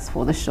joined us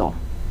for the show.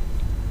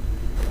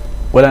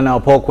 Well, and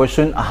our poll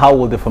question, how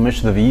will the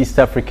formation of the East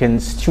African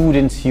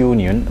Students'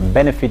 Union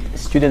benefit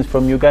students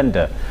from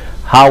Uganda?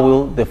 How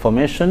will the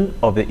formation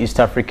of the East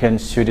African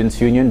Students'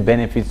 Union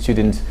benefit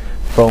students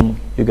from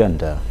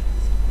Uganda?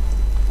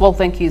 Well,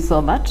 thank you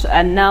so much.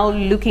 And now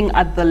looking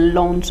at the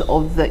launch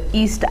of the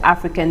East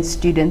African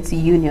Students'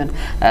 Union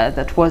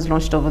that was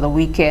launched over the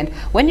weekend.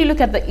 When you look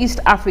at the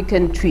East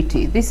African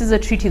Treaty, this is a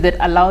treaty that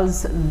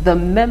allows the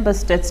member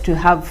states to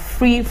have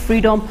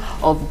freedom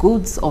of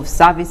goods, of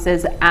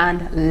services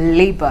and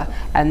labor.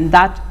 And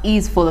that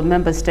is for the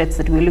member states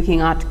that we're looking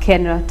at: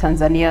 Kenya,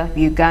 Tanzania,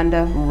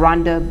 Uganda,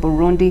 Rwanda,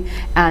 Burundi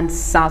and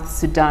South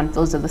Sudan.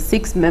 Those are the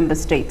 6 member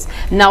states.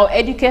 Now,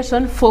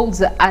 education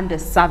falls under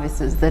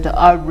services that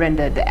are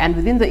rendered. And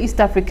within the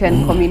East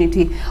African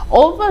community,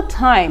 over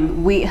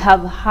time, we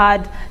have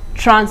had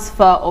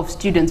transfer of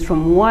students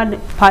from one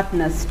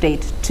partner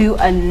state to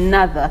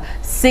another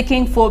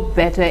seeking for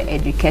better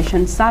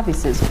education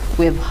services.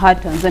 We've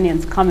had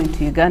Tanzanians coming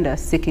to Uganda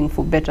seeking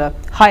for better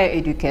higher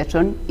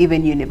education,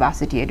 even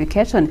university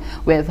education.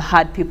 We've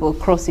had people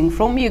crossing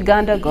from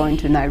Uganda going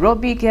to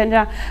Nairobi,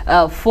 Kenya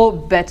for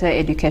better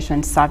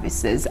education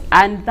services.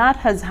 And that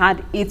has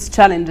had its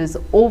challenges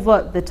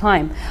over the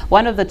time.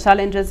 One of the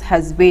challenges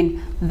has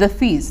been the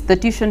fees, the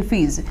tuition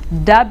fees,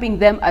 dubbing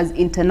them as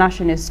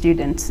international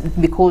students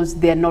because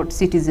they're not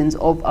citizens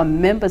of a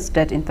member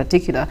state in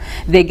particular.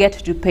 They get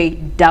to pay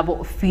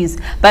double fees.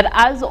 But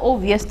as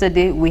of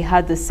yesterday, we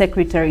had the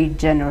Secretary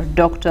General,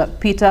 Dr.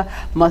 Peter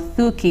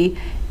Mathuki,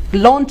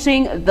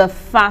 launching the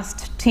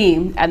first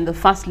team and the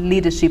first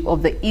leadership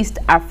of the East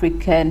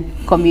African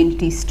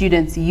Community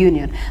Students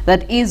Union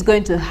that is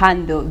going to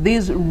handle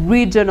these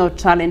regional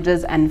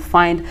challenges and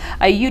find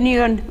a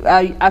union,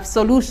 a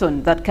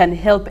solution that can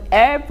help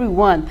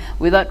everyone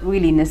without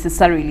really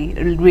necessarily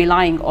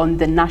relying on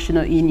the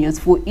national unions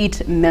for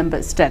each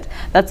member state.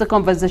 That's a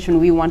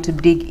conversation we want to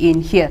dig in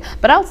here.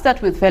 But I'll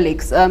start with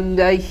Felix.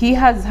 He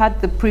has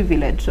had the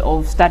privilege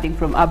of studying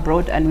from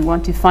abroad, and we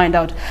want to find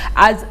out,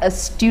 as a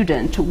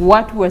student,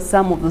 what were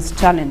some of those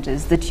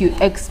challenges that you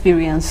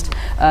experienced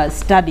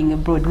studying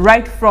abroad,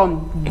 right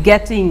from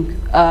getting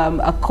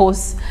a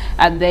course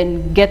and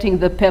then getting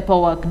the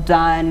paperwork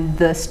done,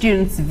 the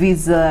student's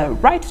visa,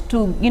 right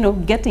to, you know,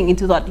 getting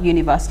into that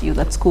university or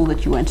that school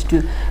that you went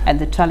to, and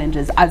the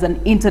challenges as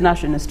an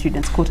international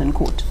student, quote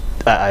unquote.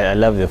 I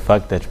love the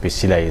fact that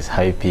Priscilla is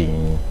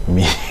hyping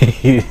me.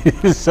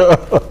 So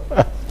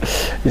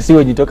You see,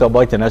 when you talk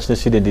about international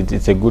student,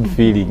 it's a good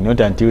feeling, not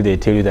until they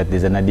tell you that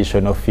there's an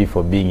additional fee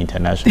for being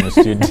international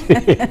student.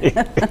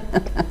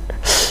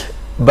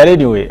 But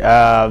anyway,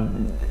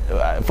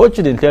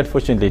 fortunately,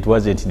 unfortunately, it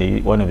wasn't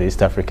in one of the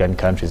East African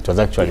countries. It was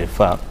actually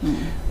far.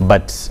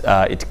 But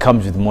it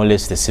comes with more or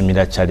less the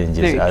similar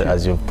challenges,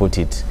 as you've put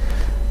it.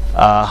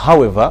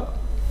 However,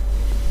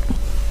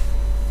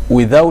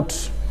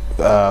 without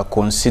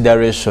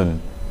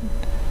consideration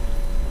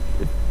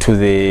to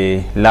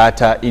the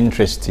latter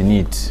interest in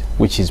it,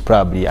 which is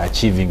probably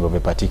achieving of a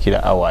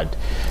particular award,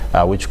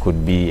 which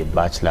could be a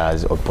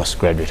bachelor's or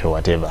postgraduate or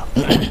whatever.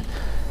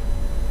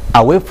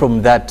 Away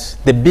from that,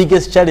 the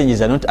biggest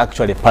challenges are not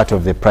actually part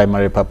of the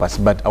primary purpose,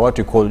 but are what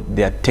we call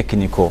their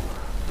technical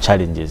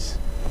challenges.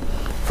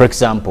 For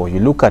example,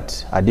 you look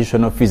at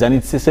additional fees, and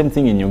it's the same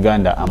thing in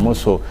Uganda. I'm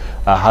also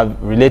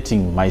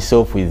relating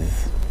myself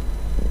with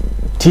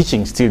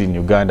teaching still in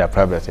Uganda,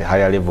 probably at a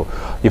higher level.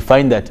 You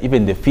find that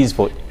even the fees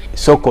for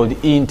so-called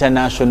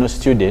international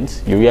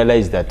students, you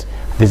realize that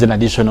there's an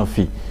additional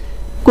fee. You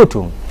go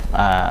to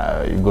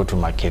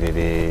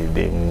Makerere,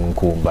 the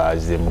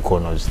Nkumbas, the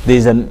Mukonos,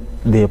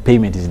 their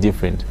payment is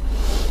different.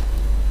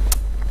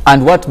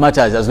 And what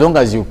matters, as long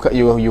as you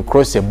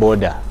cross a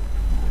border,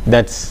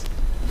 that's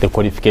the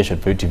qualification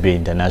for you to be an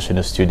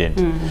international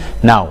student.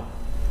 Now,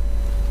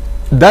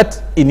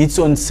 that in its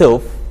own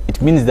self,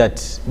 it means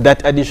that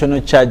that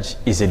additional charge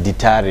is a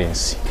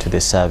deterrence to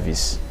the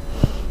service.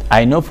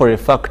 I know for a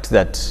fact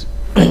that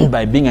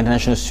by being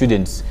international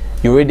students,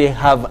 you already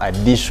have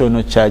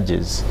additional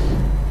charges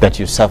that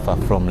you suffer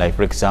from, like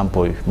for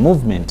example,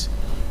 movement.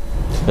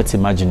 Let's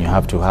imagine you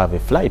have to have a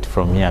flight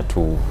from here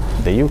to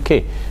the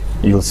UK.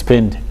 You'll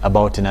spend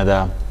about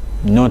another,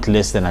 not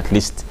less than at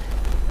least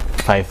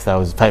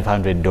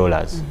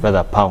 $500,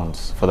 rather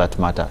pounds for that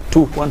matter,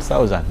 to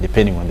 1,000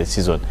 depending on the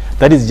season.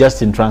 That is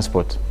just in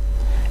transport.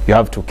 You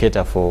have to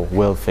cater for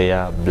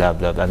welfare, blah,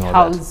 blah, blah, and all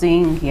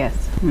housing, that.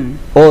 Yes.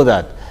 All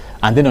that.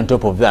 And then on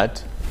top of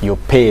that, you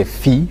pay a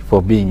fee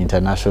for being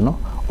international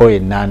or a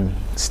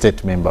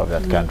non-state member of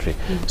that country.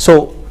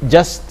 So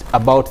just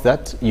about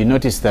that, you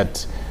notice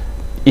that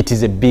it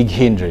is a big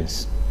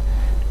hindrance.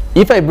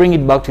 If I bring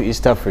it back to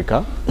East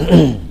Africa,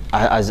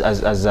 as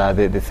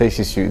the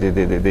thesis,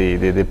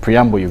 the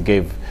preamble you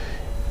gave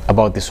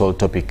about this whole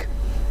topic,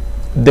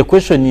 the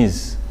question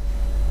is,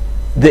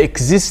 the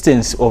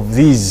existence of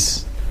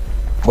these,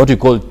 what we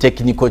call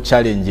technical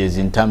challenges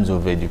in terms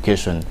of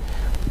education,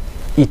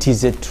 it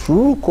is a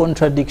true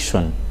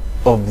contradiction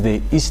of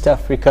the East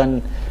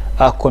African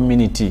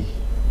community,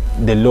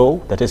 the law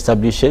that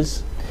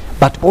establishes,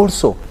 but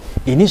also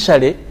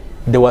initially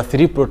there were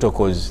 3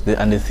 protocols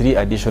and the 3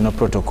 additional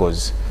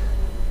protocols.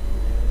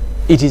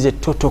 It is a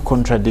total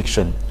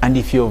contradiction. And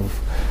if you've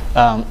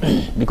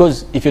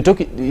because if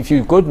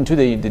you go into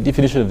the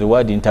definition of the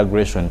word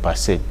integration per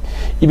se,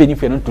 even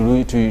if you're not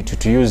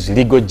to use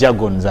legal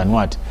jargons and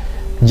what,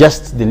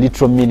 just the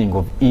literal meaning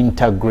of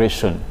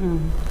integration.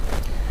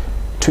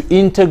 To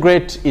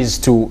integrate is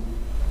to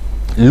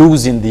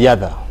lose in the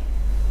other.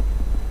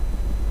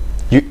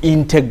 You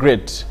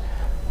integrate.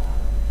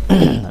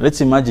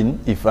 Let's imagine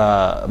if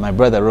my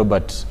brother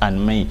Robert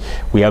and me,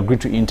 we agree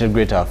to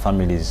integrate our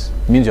families.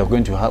 It means you're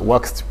going to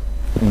work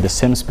in the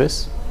same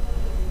space,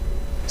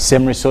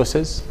 same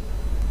resources,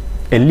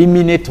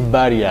 eliminate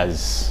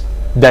barriers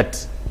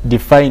that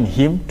define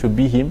him to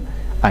be him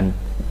and,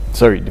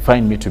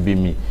 define me to be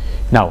me.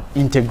 Now,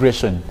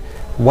 integration,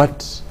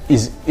 what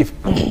is,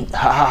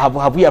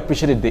 have we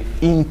appreciated the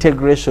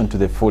integration to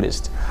the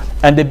fullest?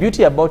 And the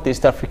beauty about the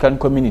East African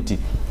community,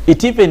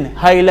 it even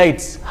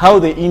highlights how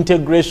the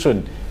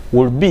integration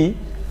will be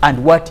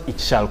and what it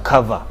shall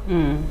cover.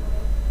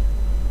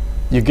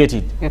 You get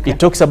it? Okay. It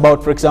talks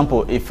about, for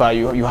example, if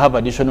you have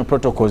additional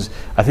protocols,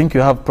 I think you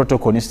have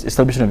protocol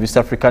establishment of East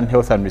African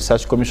Health and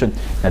Research Commission.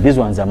 Now these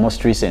ones are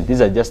most recent.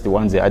 These are just the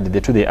ones they added,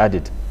 the 2 they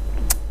added.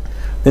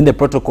 Then the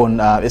protocol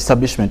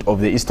establishment of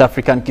the East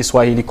African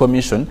Kiswahili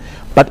Commission,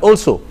 but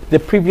also the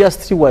previous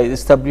 3 were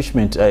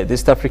establishment, the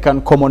East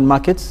African Common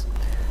Markets,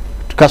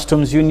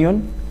 Customs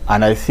Union,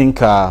 and I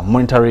think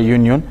Monetary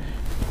Union,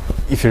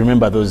 if you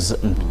remember those,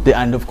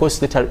 and of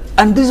course,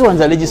 and these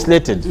ones are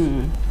legislated,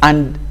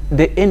 and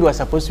the end was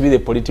supposed to be the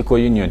political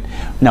union.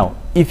 Now,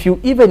 if you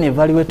even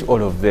evaluate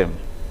all of them,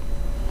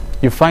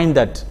 you find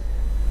that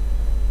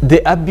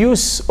the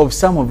abuse of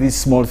some of these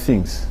small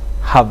things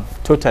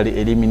have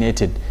totally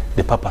eliminated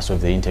the purpose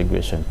of the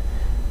integration.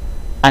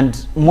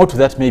 And more to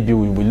that maybe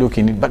we'll be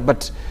looking at,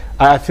 but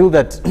I feel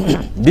that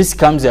this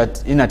comes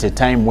in at a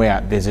time where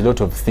there's a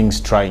lot of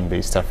things trying the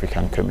East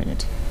African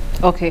community.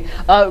 Okay,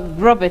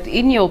 Robert,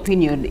 in your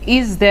opinion,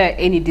 is there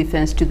any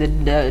defense to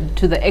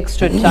the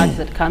extra charge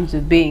that comes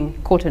with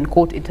being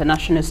quote-unquote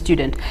international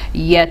student,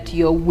 yet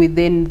you're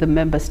within the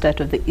member state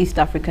of the East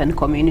African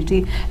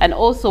community? And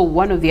also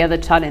one of the other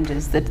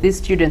challenges that these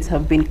students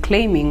have been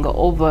claiming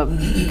over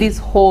this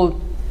whole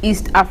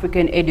East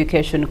African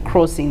education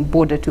crossing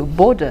border to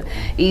border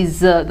is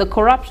the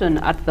corruption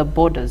at the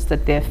borders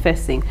that they're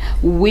facing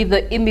with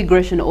the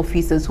immigration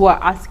officers who are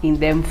asking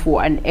them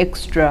for an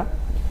extra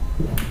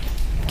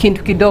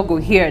kintu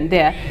kidogo here and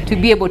there to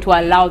be able to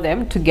allow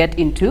them to get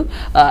into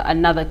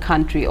another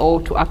country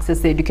or to access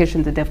the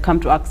education that they've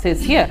come to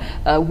access here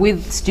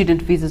with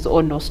student visas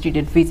or no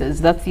student visas.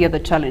 That's the other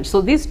challenge.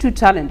 So these two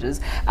challenges,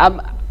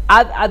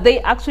 are they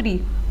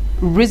actually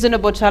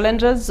reasonable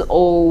challenges,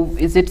 or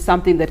is it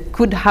something that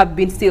could have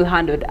been still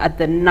handled at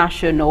the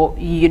national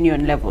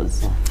union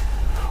levels?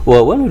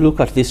 Well, when we look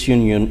at this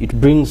union, it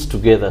brings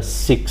together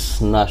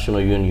 6 national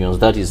unions.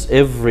 That is,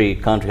 every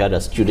country had a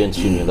students'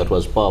 union that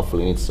was powerful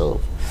in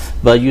itself.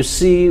 But you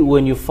see,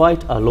 when you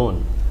fight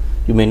alone,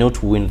 you may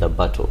not win the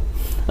battle.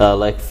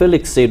 Like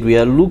Felix said, we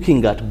are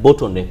looking at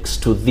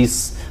bottlenecks to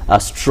this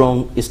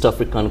strong East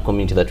African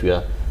community that we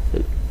are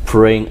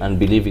praying and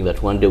believing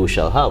that one day we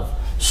shall have.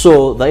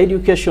 So the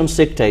education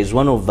sector is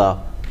one of the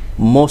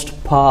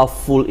most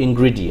powerful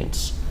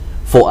ingredients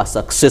for a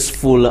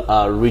successful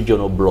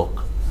regional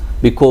bloc,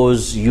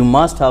 because you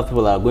must have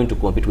people that are going to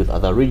compete with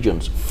other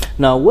regions.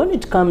 Now, when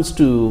it comes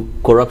to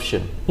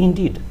corruption,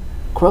 indeed,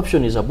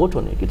 corruption is a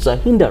bottleneck. It's a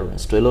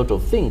hindrance to a lot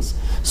of things.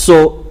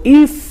 So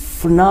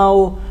if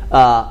now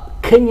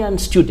Kenyan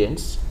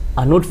students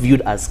are not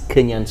viewed as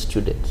Kenyan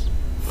students,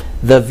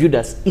 they're viewed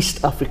as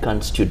East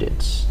African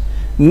students,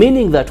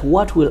 meaning that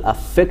what will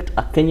affect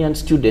a Kenyan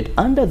student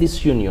under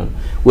this union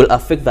will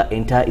affect the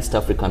entire East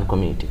African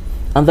community.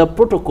 And the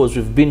protocols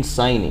we've been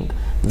signing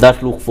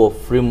that look for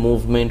free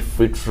movement,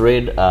 free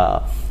trade,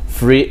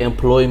 free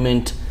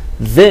employment,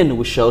 then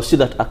we shall see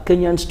that a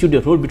Kenyan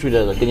student will be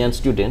treated as a Kenyan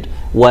student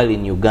while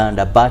in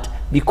Uganda. But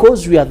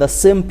because we are the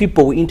same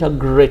people, we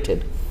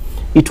integrated,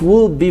 it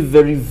will be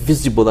very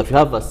visible that we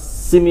have a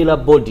similar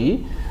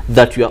body,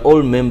 that we are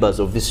all members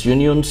of this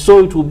union.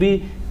 So it will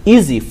be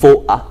easy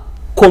for a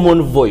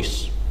common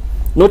voice,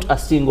 not a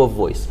single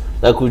voice.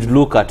 Like we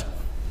look at,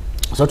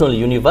 it's not only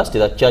university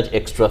that charge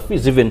extra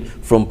fees, even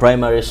from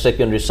primary,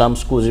 secondary, some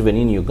schools even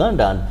in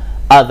Uganda and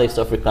other East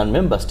African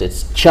member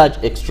states charge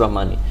extra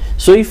money.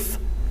 So if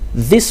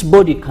this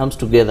body comes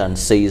together and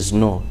says,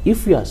 no,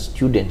 if we are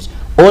students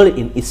all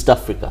in East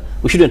Africa,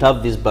 we shouldn't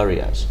have these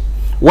barriers.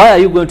 Why are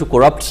you going to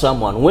corrupt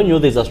someone when you know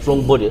there's a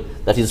strong body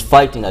that is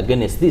fighting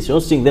against this? You're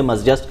not seeing them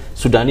as just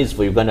Sudanese.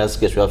 For Uganda's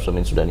case, we have some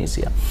in Sudanese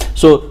here.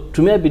 So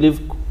to me, I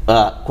believe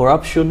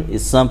corruption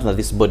is something that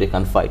this body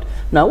can fight.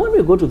 Now, when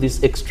we go to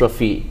this extra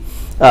fee,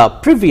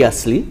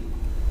 previously,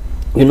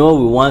 you know,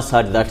 we once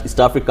had that East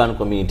African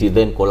community,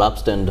 then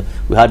collapsed, and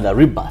we had the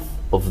rebirth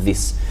of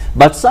this.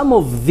 But some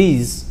of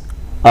these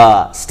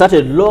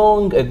started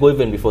long ago,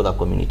 even before the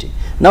community.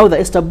 Now, the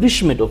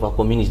establishment of a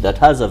community that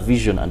has a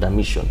vision and a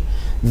mission,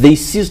 they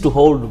cease to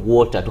hold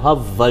water, to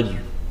have value.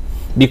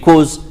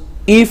 Because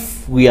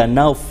if we are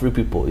now free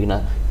people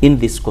in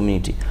this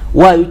community,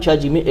 why are you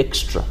charging me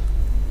extra?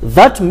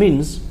 That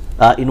means,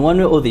 in one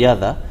way or the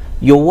other,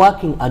 you're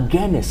working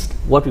against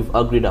what we've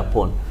agreed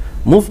upon.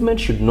 Movement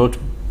should not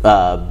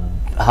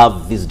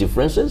have these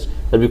differences,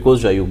 that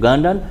because you're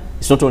Ugandan,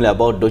 it's not only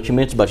about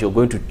documents, but you're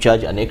going to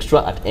charge an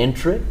extra at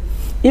entry.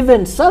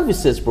 Even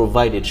services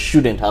provided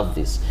shouldn't have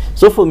this.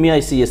 So for me, I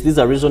see, yes, these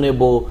are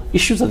reasonable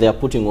issues that they are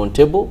putting on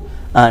table.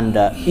 And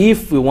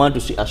if we want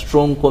to see a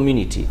strong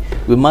community,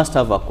 we must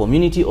have a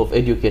community of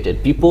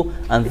educated people,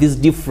 and these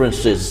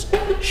differences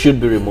should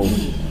be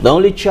removed. The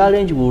only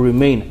challenge will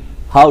remain,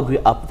 how do we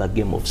up the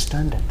game of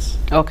standards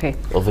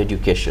of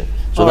education?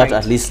 So that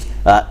at least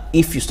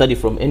if you study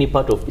from any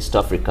part of East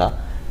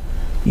Africa,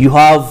 you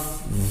have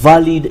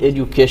valid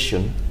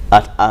education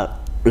at a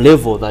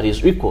level that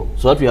is equal,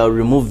 so that we have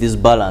removed these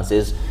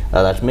balances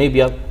that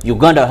maybe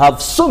Uganda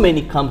have so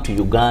many come to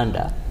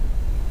Uganda,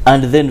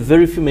 and then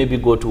very few maybe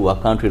go to a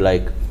country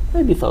like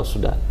maybe South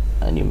Sudan,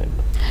 and you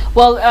remember.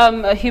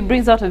 Well, he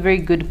brings out a very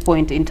good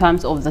point in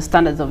terms of the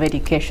standards of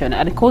education,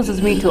 and it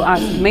causes me to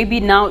ask, maybe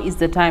now is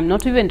the time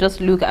not to even just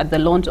look at the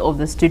launch of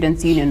the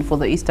Students' Union for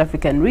the East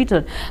African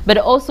region, but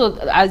also,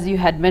 as you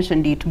had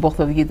mentioned it, both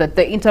of you, that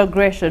the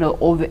integration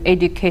of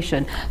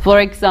education. For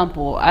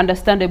example,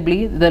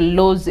 understandably, the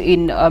laws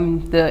in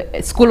the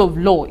School of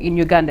Law in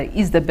Uganda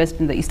is the best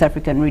in the East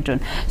African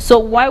region. So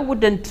why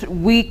wouldn't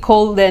we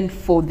call then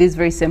for these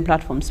very same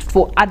platforms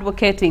for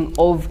advocating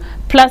of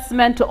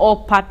placement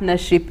or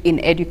partnership in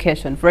education?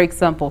 For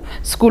example,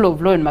 School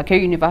of Law in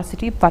Makerere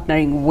University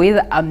partnering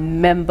with a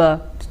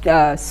member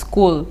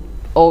school,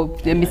 or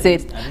let me say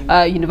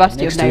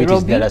University of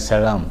Nairobi.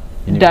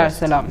 Dar es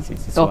Salaam.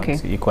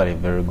 It's equally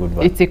very good.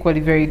 It's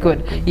equally very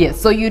good.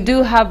 Yes. So you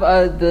do have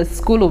the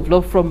School of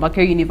Law from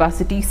Makerere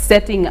University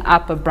setting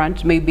up a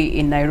branch maybe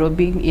in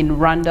Nairobi, in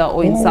Rwanda,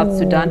 or in South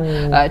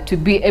Sudan, to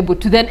be able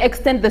to then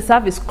extend the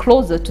service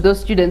closer to those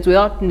students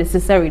without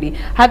necessarily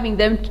having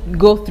them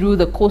go through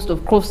the cost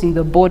of crossing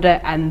the border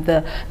and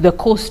the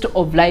cost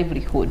of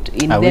livelihood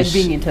in them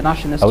being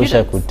international students. I wish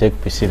I could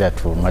take Priscilla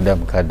to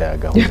Madam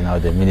Kadaga, who is now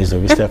the Minister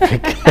of East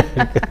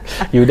Africa.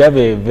 You would have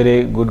a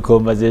very good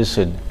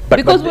conversation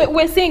Because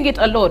we're seeing it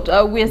a lot.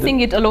 We're seeing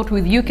it a lot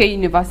with UK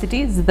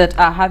universities that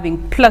are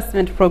having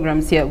placement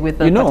programs here with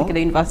particular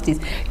universities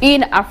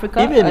in Africa,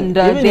 and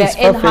they're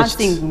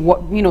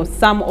enhancing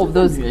some of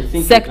those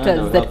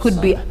sectors that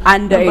could be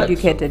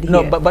undereducated here.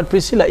 No, but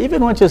Priscilla,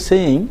 even what you're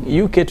saying,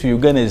 UK to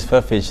Uganda is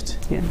far-fetched.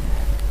 Yeah.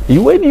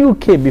 When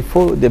UK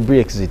before the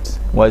Brexit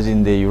was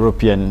in the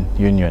European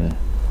Union,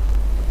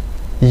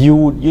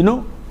 you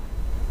know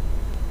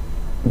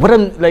what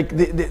I'm like.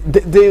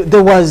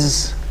 There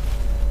was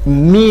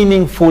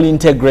meaningful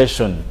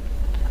integration,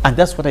 and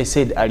that's what I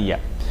said earlier.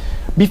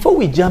 Before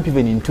we jump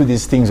even into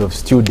these things of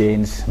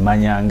students,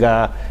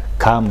 manyanga,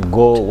 come,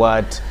 go,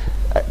 what,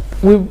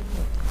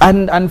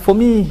 and for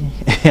me,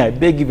 I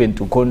beg even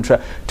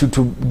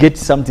to get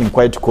something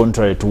quite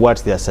contrary to what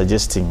they are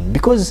suggesting,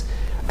 because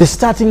the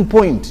starting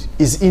point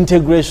is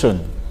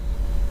integration.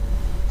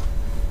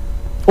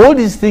 All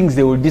these things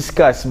they will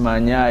discuss,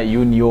 manya,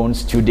 union,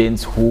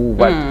 students, who,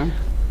 what.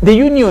 The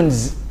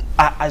unions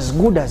are as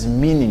good as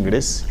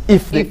meaningless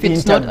if the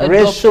it's not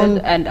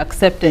adopted and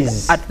accepted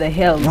at the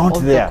helm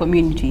of the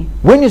community.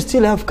 When you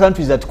still have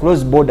countries that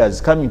close borders,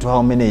 coming to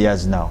how many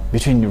years now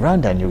between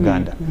Rwanda and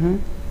Uganda?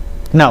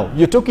 Now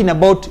you're talking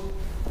about,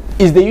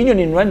 is the union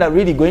in Rwanda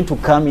really going to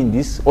come in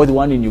this, or the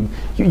one in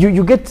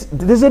you get,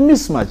 there's a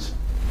mismatch.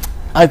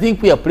 I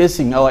think we are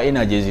placing our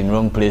energies in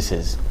wrong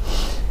places.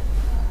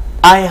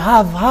 I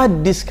have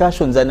had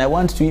discussions, and I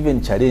want to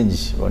even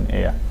challenge on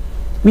air.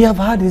 We have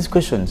had these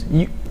questions.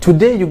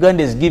 Today,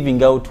 Uganda is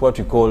giving out what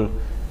we call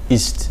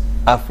East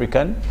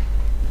African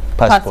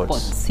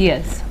passports.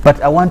 Yes.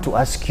 But I want to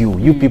ask you,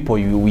 you people,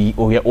 we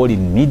are all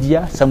in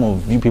media, some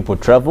of you people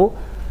travel.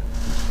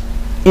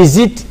 Is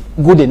it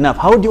good enough?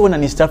 How do you own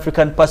an East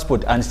African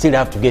passport and still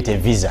have to get a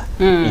visa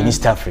in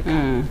East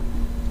Africa?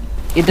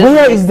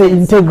 Where is the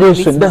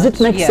integration? Does it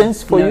make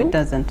sense for you? No, it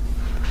doesn't.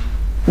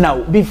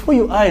 Now, before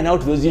you iron out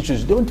those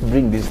issues, don't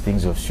bring these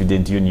things of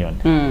student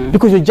union,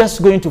 because you're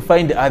just going to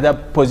find other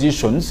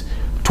positions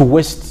to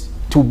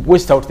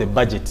waste out the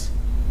budget.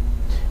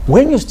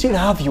 When you still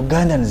have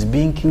Ugandans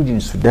being killed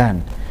in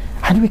Sudan,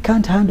 and we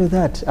can't handle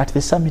that at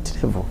the summit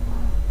level.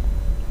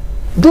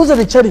 Those are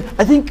the challenges.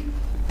 I think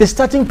the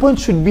starting point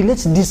should be,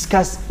 let's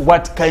discuss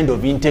what kind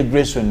of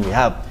integration we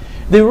have.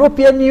 The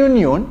European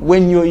Union,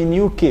 when you're in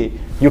UK,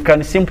 you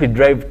can simply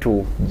drive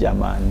to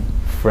Germany,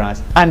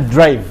 France, and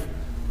drive.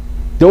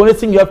 The only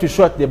thing you have to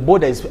show at the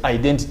border is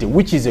identity,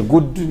 which is a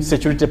good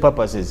security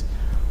purposes.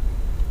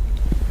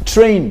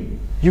 Train,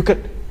 you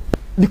can,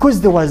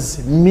 because there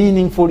was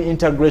meaningful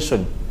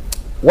integration.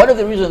 One of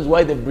the reasons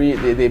why the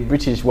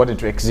British wanted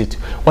to exit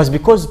was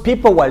because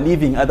people were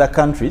leaving other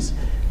countries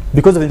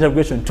because of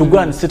integration to go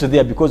and settle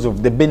there because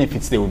of the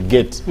benefits they would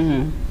get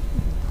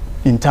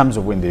in terms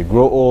of when they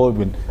grow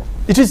old.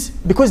 It is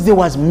because there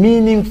was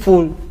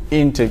meaningful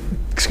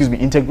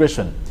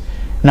integration.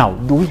 Now,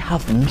 do we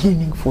have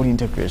meaningful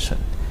integration?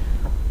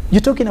 You're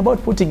talking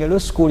about putting a law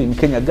school in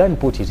Kenya. Go and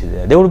put it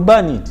there. They will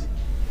ban it.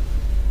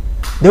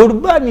 They will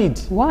ban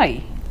it.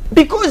 Why?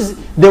 Because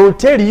they will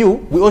tell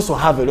you, we also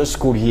have a law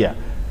school here.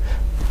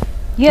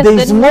 Yes, there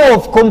is more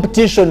of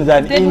competition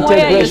than integration. Then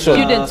why are your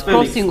students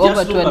crossing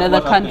over to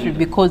another country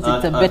because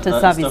it's a better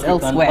service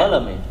elsewhere?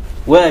 Parliament,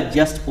 where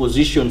just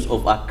positions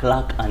of a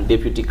clerk and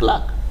deputy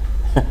clerk.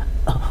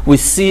 We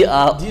see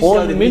our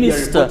own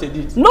minister.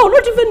 No,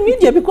 not even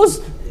media, because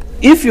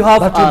if you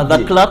have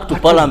the clerk to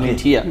parliament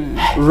here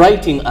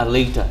writing a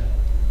letter,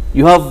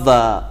 you have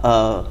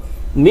the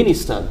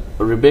minister,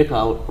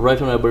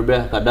 Right Honorable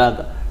Rebecca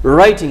Kadaga,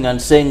 writing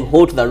and saying,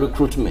 hold the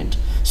recruitment.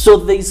 So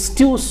there is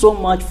still so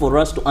much for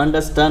us to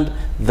understand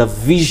the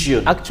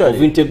vision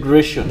of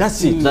integration.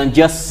 That's it. Than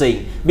just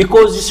saying.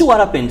 Because you see what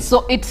happens.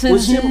 So it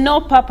is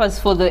no purpose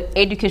for the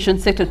education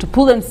sector to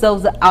pull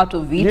themselves out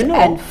of it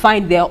and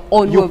find their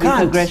own way of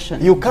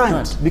integration. You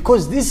can't.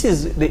 Because this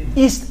is the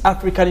East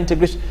African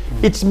integration.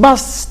 It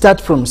must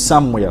start from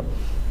somewhere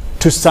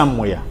to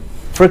somewhere.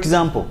 For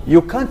example,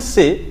 you can't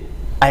say,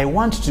 I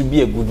want to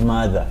be a good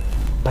mother,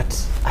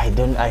 but I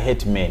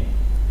hate men.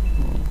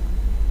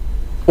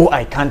 Oh,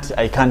 I can't have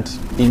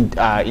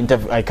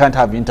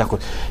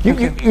intercourse.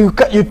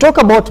 You talk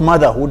about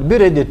motherhood, be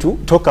ready to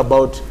talk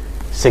about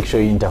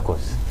sexual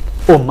intercourse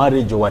or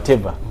marriage or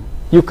whatever.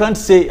 You can't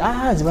say,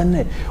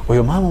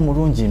 oyo mama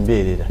mulungi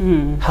mberera.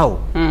 How?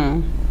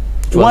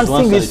 One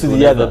thing leads to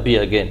the other. Be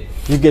again.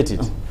 You get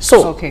it?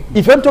 So,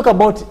 if you talk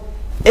about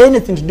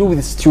anything to do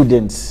with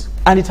students,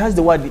 and it has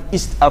the word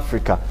East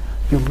Africa,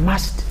 you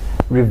must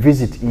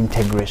revisit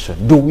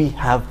integration. Do we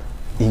have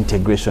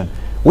integration?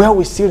 Where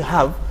we still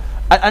have,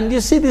 and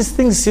you see these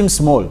things seem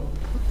small.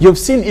 You've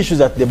seen issues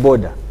at the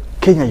border,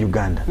 Kenya,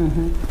 Uganda.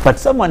 But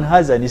someone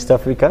has an East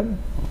African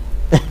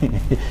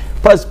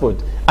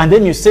passport, and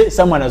then you say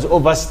someone has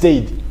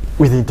overstayed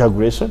with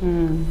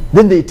integration.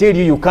 Then they tell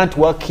you can't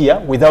work here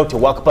without a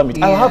work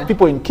permit. I have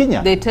people in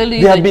Kenya. They tell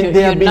you that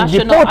your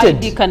national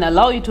ID can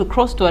allow you to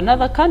cross to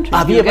another country.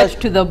 You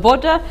get to the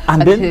border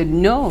and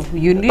then, no,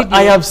 you need.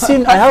 I have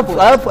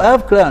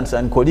clients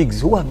and colleagues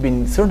who have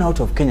been thrown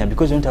out of Kenya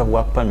because they don't have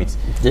work permits.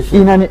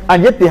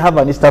 And yet they have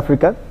an East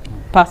African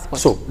passport.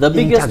 So the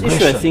biggest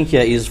issue I think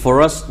here is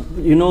for us,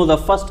 you know, the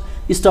first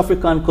East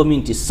African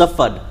community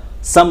suffered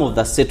some of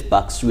the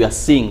setbacks we are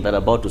seeing that are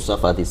about to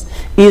suffer this,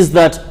 is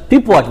that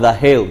people at the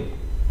helm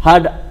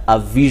had a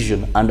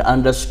vision and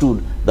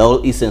understood the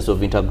whole essence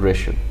of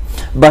integration.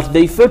 But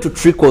they failed to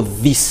trickle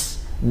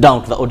this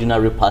down to the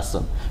ordinary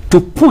person, to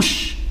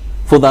push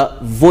for the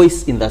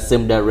voice in the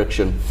same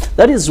direction.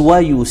 That is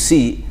why you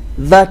see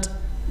that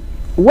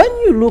when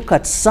you look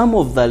at some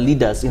of the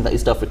leaders in the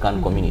East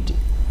African community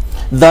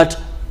that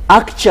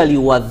actually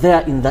were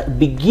there in the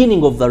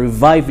beginning of the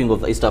reviving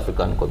of the East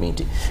African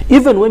community,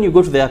 even when you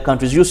go to their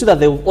countries, you see that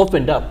they've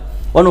opened up,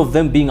 one of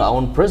them being our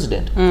own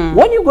president.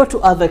 When you go to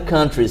other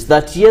countries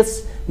that,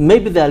 yes,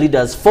 maybe their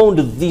leaders found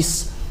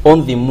this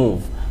on the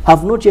move,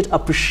 have not yet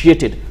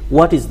appreciated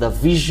what is the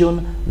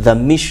vision, the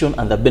mission,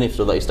 and the benefits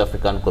of the East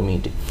African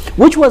community,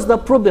 which was the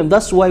problem.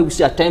 That's why we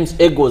see at times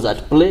egos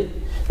at play.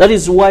 That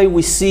is why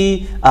we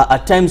see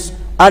at times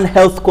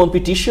unhealthy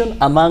competition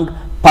among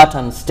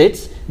partner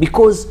states,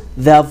 because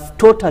they have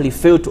totally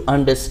failed to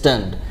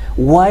understand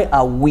why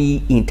are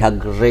we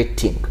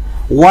integrating,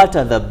 what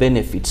are the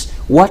benefits,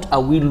 what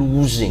are we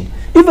losing.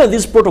 Even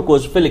these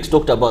protocols Felix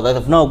talked about that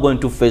have now gone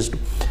to phase 2,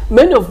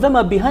 many of them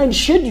are behind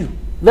schedule.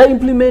 The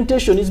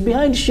implementation is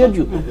behind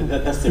schedule.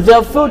 They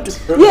have failed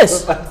to,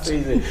 yes.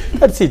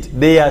 That's it.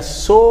 They are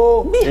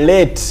so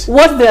late.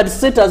 What they had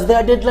set as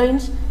their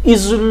deadlines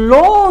is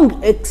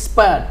long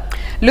expired.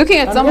 Looking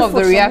at some of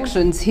the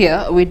reactions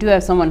here, we do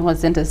have someone who has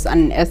sent us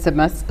an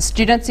SMS.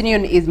 Students'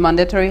 union is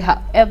mandatory.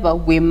 However,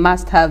 we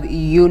must have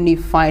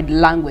unified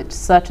language,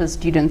 such as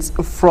students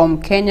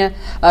from Kenya.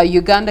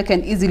 Uganda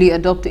can easily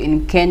adopt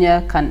in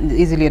Kenya, can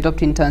easily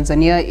adopt in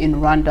Tanzania, in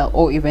Rwanda,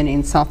 or even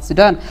in South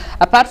Sudan.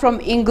 Apart from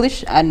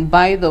English, and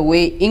by the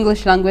way,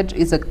 English language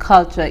is a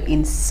culture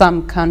in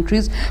some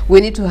countries.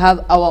 We need to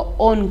have our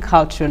own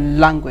cultural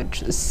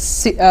language.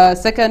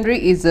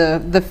 Secondary is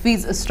the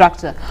fees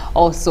structure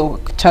also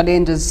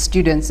challenges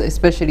students,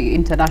 especially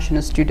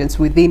international students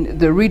within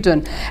the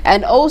region.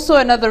 And also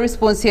another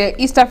response here,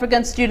 East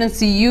African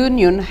Students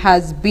Union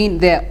has been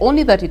there,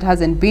 only that it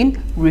hasn't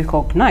been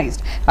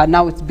recognized.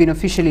 Now it's been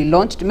officially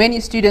launched. Many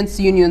students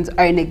unions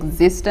are in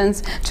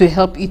existence to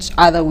help each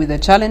other with the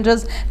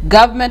challenges.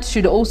 Government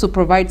should also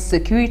provide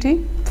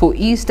security for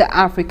East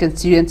African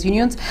students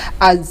unions,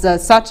 as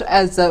such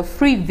as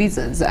free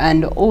visas,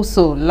 and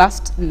also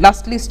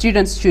lastly,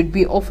 students should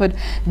be offered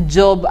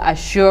job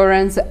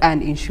assurance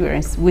and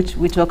insurance,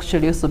 which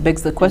actually also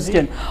begs the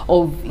question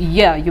of,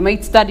 yeah, you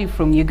might study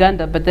from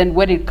Uganda, but then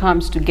when it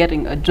comes to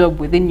getting a job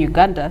within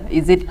Uganda,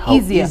 is it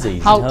easier?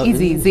 How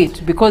easy is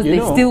it? Because they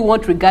still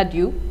won't regard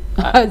you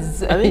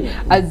as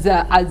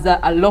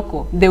a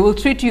local. They will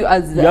treat you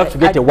as you have to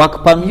get a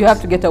work permit. You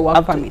have to get a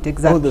work permit,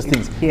 exactly. All those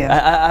things.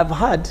 Yeah. I've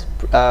heard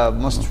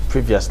most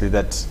previously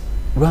that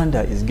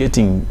Rwanda is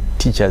getting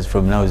teachers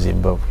from now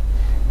Zimbabwe.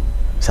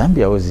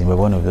 Zambia was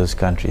Zimbabwe, one of those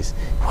countries.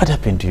 What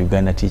happened to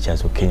Uganda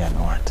teachers or Kenyan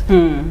or what?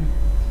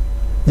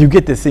 You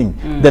get the thing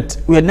that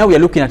we are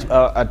looking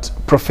at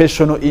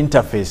professional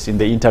interface in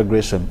the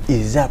integration.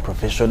 Is there a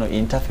professional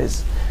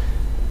interface?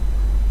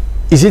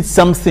 Is it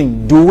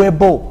something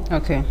doable?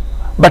 Okay.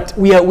 But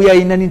we are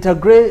in an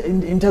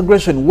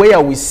integration where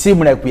we seem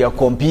like we are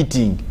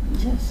competing.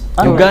 Yes.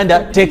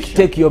 Uganda,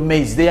 take your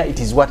maize there. It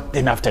is what,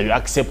 then after you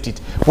accept it.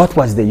 What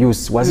was the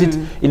use? Was it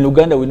in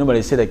Uganda? We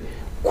normally say like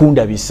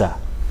kunda bisa.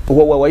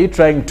 Were you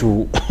trying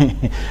to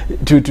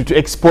to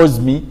expose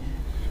me?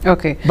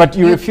 Okay. But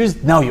you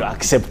refused. Now you're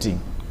accepting.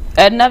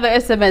 Another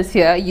SMS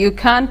here, you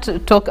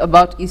can't talk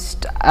about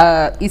East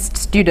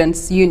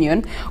Students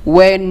Union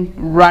when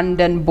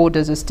Rwandan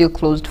borders are still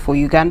closed for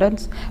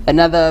Ugandans.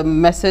 Another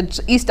message,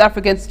 East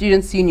African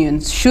Students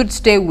Unions should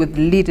stay with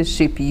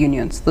leadership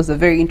unions. Those are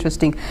very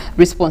interesting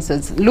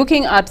responses.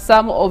 Looking at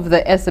some of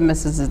the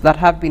SMSs that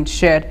have been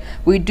shared,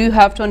 we do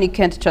have Tony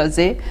Kent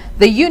Chaze.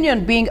 The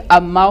union, being a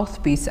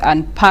mouthpiece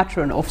and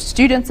patron of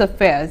students'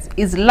 affairs,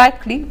 is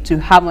likely to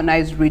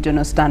harmonize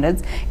regional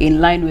standards in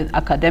line with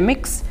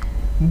academics,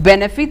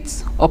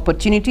 benefits,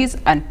 opportunities,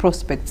 and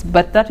prospects.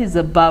 But that is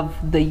above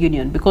the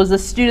union, because the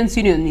students'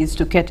 union needs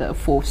to cater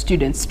for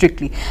students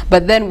strictly.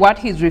 But then what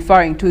he's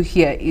referring to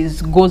here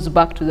goes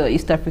back to the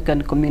East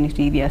African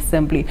community, the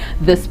assembly,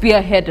 the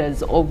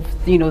spearheaders of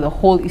the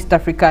whole East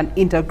African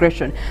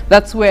integration.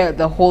 That's where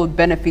the whole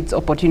benefits,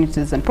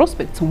 opportunities, and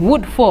prospects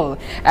would fall.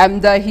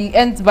 And he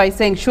ends by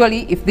saying,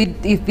 surely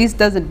if this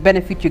doesn't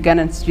benefit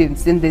Ugandan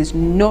students, then there's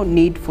no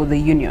need for the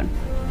union.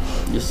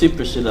 You see,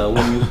 Priscilla,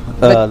 when you,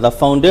 the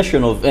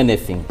foundation of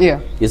anything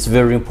is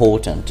very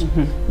important.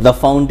 The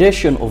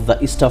foundation of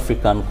the East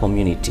African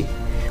community,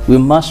 we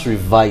must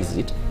revise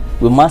it.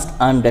 We must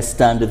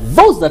understand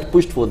those that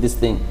pushed for this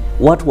thing,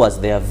 what was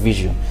their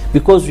vision?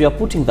 Because we are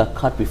putting the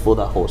cart before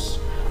the horse,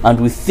 and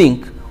we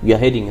think we are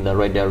heading in the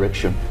right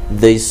direction.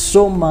 There is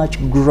so much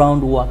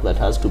groundwork that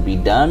has to be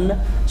done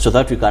so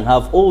that we can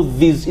have all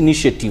these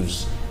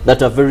initiatives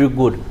that are very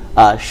good,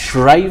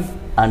 thrive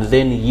and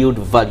then yield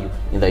value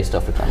in the East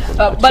African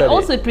community. But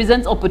also it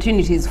presents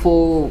opportunities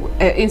for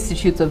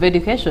institutes of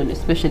education,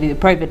 especially the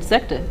private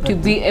sector, to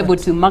be able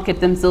to market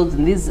themselves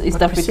in this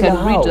East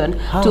African region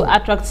to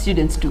attract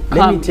students to come.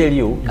 Let me tell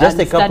you, just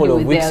a couple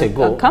of weeks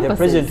ago, the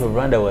campuses. president of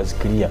Rwanda was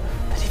clear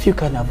that if you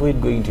can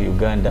avoid going to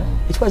Uganda,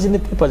 it was in the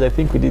papers, I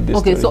think we did this.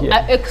 Okay, so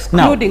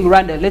excluding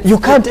Rwanda, let's you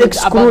can't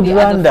exclude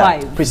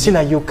Rwanda.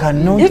 Priscilla, you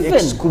cannot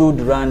exclude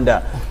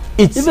Rwanda.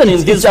 Even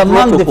in these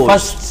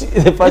protocols,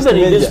 even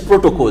in these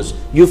protocols,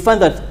 you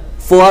find that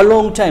for a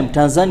long time,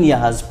 Tanzania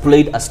has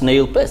played a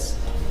snail pace.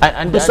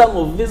 And some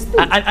of these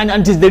things.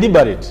 And it's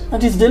deliberate.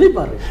 And it's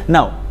deliberate.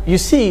 Now, you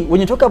see,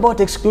 when you talk about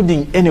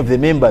excluding any of the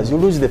members, you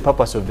lose the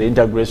purpose of the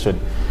integration.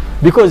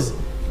 Because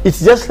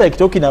it's just like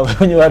talking about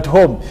when you're at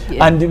home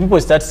and the people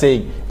start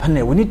saying,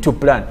 we need to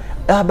plan.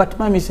 But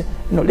mommy said,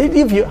 no,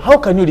 leave you. How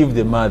can you leave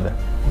the mother?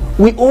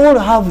 We all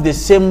have the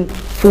same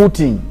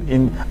footing.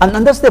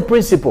 And that's the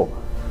principle.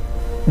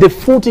 The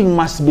footing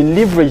must be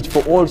leveraged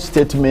for all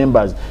state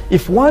members.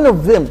 If one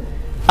of them,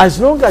 as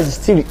long as it's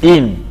still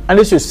in,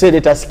 unless you say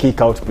let us kick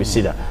out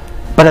Priscilla,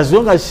 but as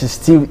long as she's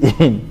still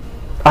in,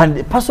 and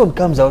the person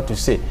comes out to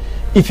say,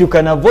 if you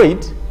can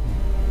avoid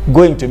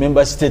going to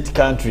member state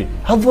country,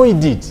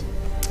 avoid it.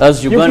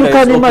 As Uganda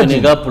is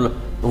opening up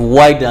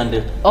wide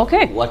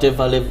and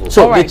whatever level.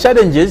 So the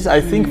challenges,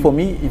 I think for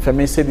me, if I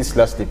may say this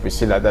lastly,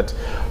 Priscilla, that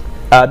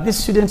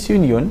this students'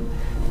 union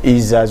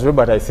is, as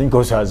Robert I think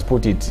also has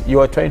put it, you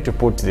are trying to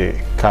put the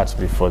cart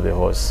before the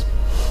horse.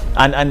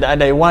 And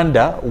I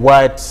wonder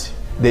what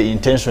the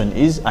intention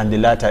is, and the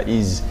latter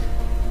is,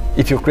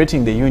 if you're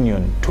creating the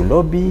union to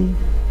lobby,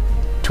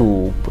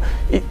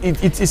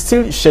 it's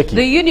still shaky.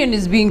 The union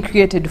is being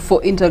created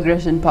for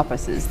integration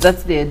purposes.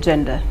 That's the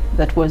agenda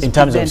that was in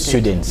terms presented. of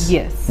students.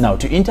 Yes. Now,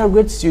 to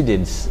integrate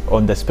students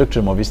on the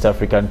spectrum of East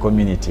African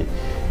community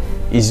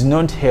is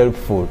not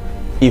helpful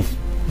if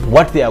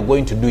what they are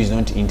going to do is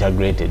not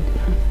integrated.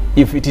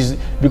 If it is,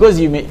 because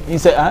you may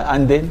say,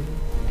 and then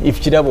if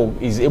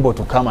Kirabo is able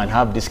to come and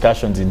have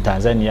discussions in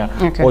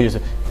Tanzania, or you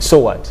say, so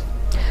what?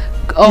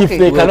 If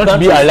they cannot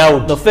be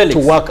allowed to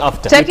work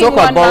after. Taking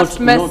one last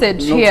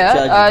message here,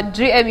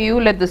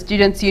 GMU let the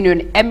Students'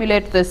 Union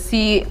emulate the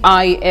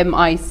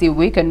CIMIC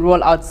week and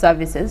roll out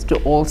services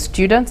to all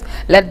students.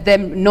 Let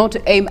them not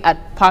aim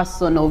at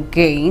personal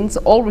gains.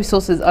 All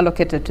resources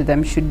allocated to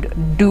them should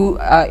do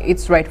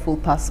its rightful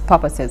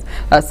purposes.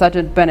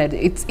 Sergeant Bennett,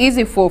 it's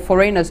easy for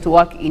foreigners to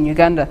work in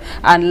Uganda,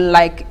 and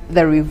like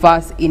the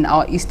reverse in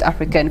our East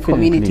African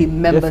community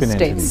member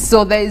states.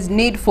 So there is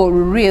need for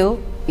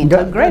real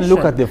integration.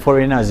 Look at the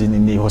foreigners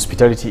in the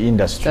hospitality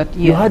industry.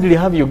 You hardly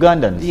have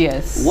Ugandans.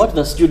 Yes. What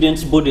the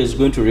students' body is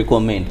going to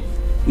recommend,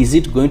 is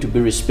it going to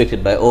be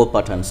respected by all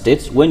pattern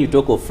states? When you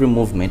talk of free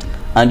movement,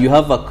 and you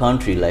have a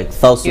country like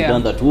South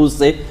Sudan that will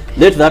say,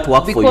 let that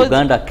work for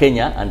Uganda,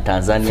 Kenya, and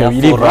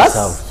Tanzania. For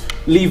us,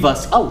 leave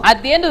us out.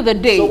 At the end of the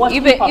day, so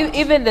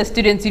even the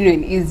Students'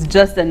 Union is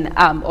just an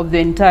arm of the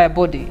entire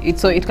body.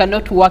 So it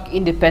cannot work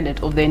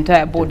independent of the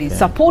entire body,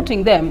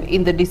 supporting them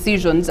in the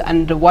decisions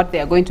and what they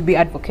are going to be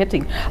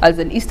advocating as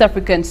an East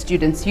African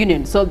Students'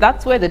 Union. So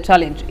that's where the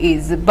challenge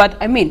is. But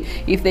I mean,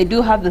 if they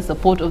do have the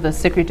support of the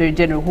Secretary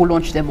General who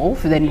launched them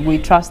off, then we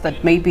trust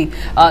that maybe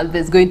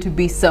there's going to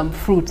be some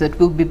fruit that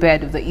will be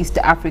bared of the East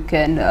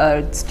African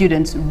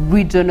Students'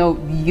 Regional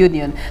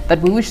Union.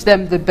 But we wish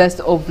them the best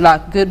of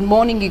luck. Good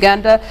morning, Uganda.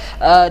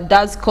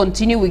 Does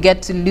continue. We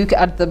get to look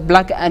at the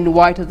black and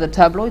white of the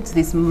tabloids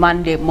this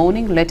Monday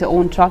morning. Later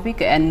on, traffic,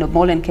 and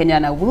Molen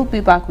Kenyana will be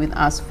back with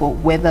us for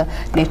weather,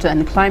 nature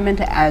and climate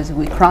as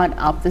we crown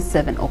up the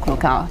 7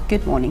 o'clock hour.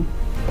 Good morning.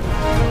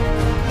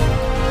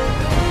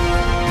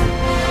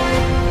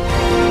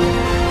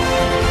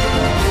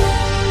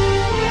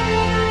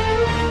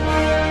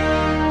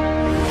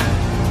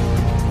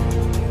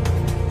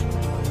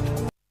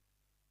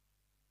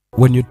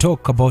 When you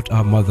talk about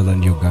our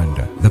motherland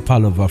Uganda, the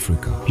pearl of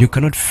Africa, you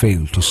cannot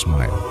fail to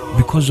smile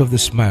because of the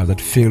smile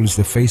that fills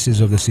the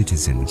faces of the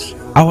citizens.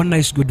 Our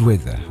nice good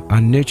weather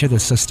and nature that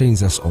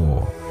sustains us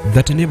all,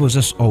 that enables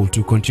us all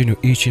to continue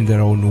each in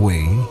their own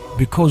way,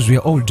 because we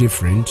are all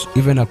different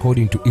even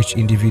according to each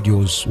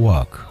individual's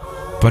work.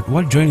 But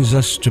what joins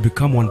us to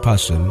become one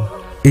person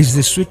is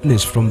the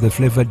sweetness from the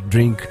flavored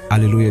drink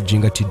Alleluia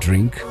Jingati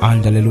drink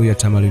and Alleluia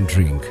Tamarind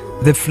drink.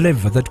 The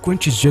flavor that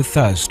quenches your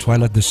thirst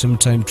while at the same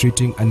time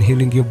treating and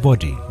healing your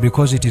body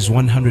because it is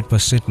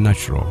 100%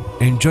 natural.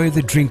 Enjoy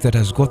the drink that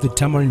has got the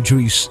tamarind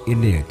juice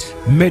in it.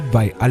 Made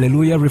by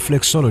Alleluia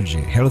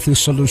Reflexology, Healthy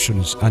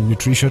Solutions and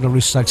Nutritional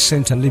Research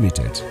Center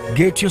Limited.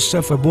 Get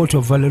yourself a bottle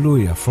of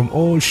Alleluia from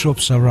all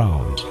shops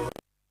around.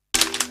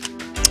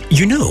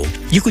 You know,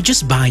 you could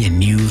just buy a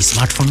new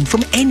smartphone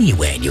from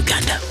anywhere in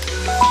Uganda.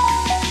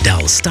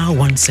 Dial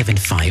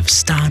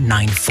 *175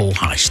 *94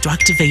 hash to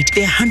activate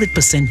their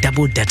 100%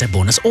 double data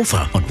bonus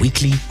offer on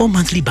weekly or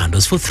monthly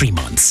bundles for 3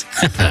 months.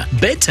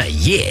 Better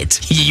yet,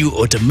 you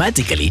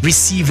automatically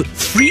receive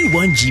free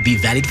 1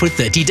 GB valid for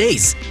 30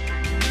 days.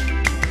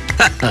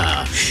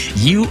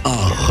 You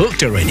are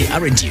hooked already,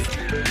 aren't you?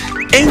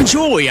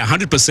 Enjoy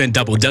 100%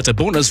 double data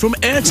bonus from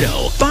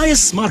Airtel. Buy a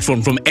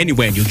smartphone from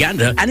anywhere in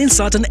Uganda and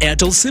insert an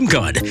Airtel SIM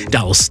card.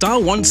 Dial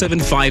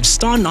 *175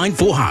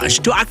 *94 hash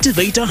to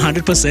activate a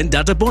 100%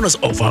 data bonus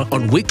offer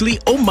on weekly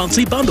or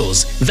monthly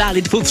bundles,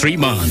 valid for 3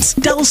 months.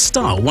 Dial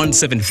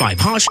 *175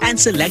 hash and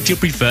select your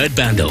preferred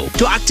bundle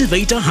to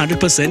activate a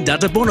 100%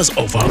 data bonus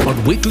offer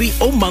on weekly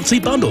or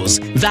monthly bundles,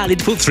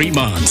 valid for 3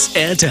 months.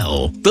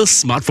 Airtel, the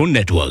smartphone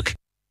network.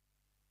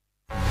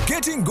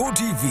 Getting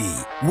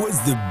GoTV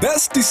was the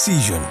best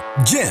decision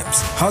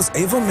James has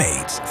ever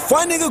made.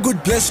 Finding a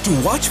good place to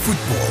watch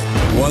football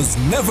was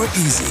never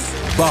easy,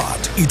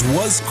 but it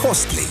was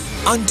costly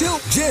until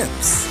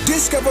James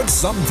discovered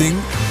something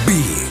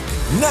big.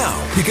 Now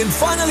he can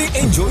finally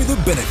enjoy the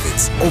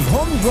benefits of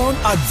homegrown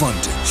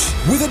advantage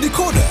with a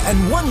decoder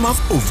and 1 month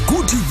of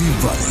GoTV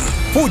Valley.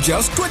 For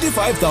just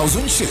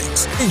 25,000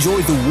 shillings,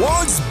 enjoy the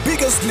world's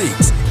biggest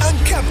leagues and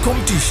cap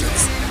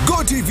competitions.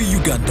 GoTV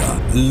Uganda,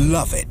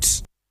 love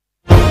it.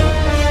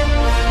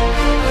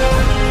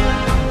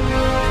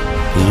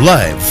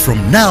 Live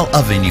from Now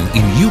Avenue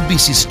in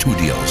UBC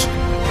Studios.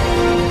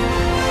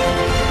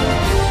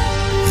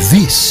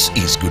 This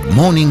is Good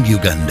Morning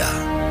Uganda.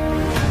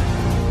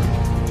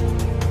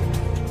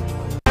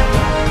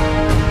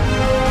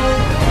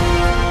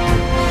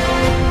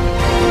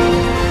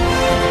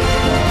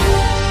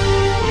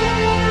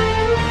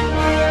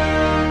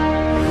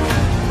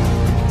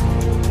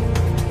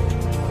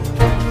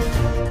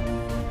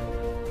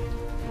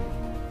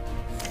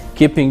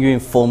 Keeping you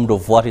informed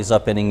of what is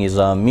happening is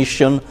our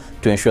mission,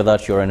 to ensure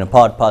that you're an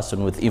empowered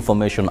person with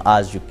information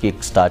as you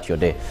kickstart your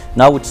day.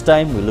 Now it's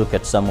time we look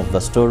at some of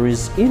the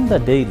stories in the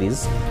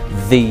dailies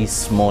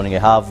this morning. I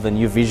have the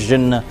New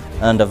Vision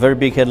and a very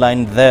big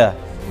headline there.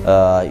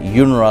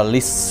 UNRWA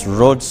lists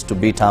roads to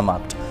be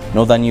tarmacked.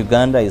 Northern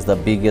Uganda is the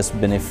biggest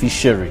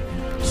beneficiary.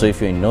 So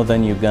if you're in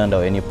Northern Uganda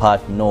or any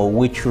part, know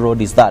which road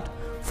is that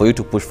for you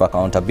to push for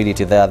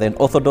accountability there. Then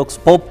Orthodox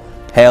Pope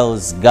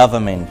hails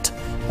government.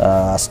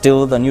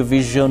 Still the New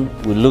Vision,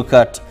 we look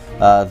at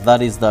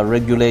that is the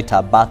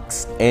regulator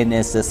backs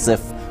NSSF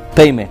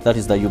payment. That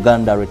is the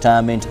Uganda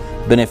Retirement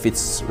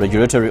Benefits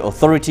Regulatory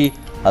Authority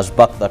has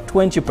backed the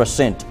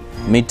 20%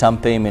 midterm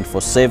payment for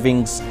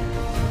savings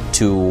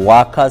to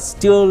workers.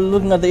 Still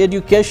looking at the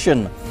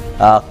education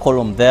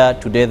column there.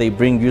 Today they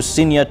bring you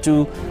Senior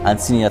 2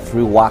 and Senior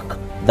 3 work.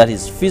 That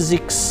is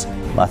physics,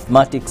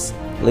 mathematics,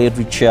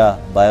 literature,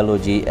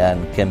 biology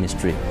and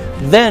chemistry.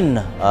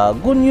 Then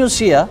good news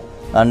here.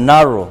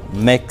 Naro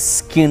makes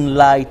skin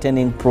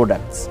lightening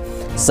products.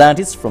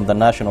 Scientists from the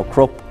National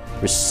Crop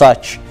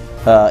Research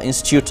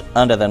Institute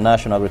under the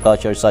National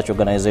Agriculture Research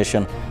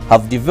Organization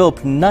have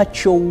developed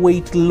natural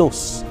weight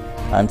loss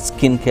and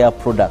skincare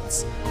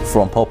products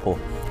from pawpaw.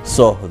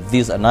 So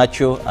these are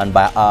natural and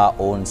by our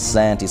own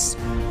scientists.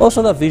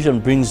 Also the vision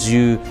brings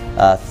you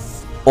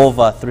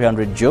over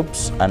 300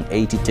 jobs and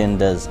 80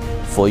 tenders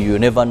for you. You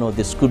never know,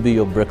 this could be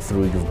your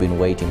breakthrough you've been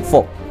waiting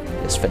for.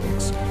 Yes,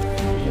 Felix.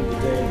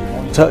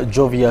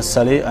 Jovia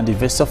Saleh and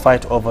investor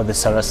fight over the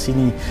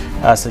Saracini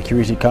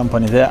security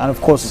company there, and of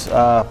course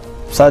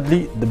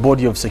sadly the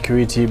body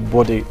security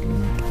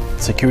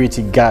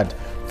guard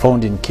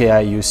found in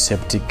KIU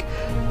septic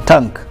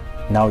tank.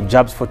 Now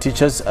jobs for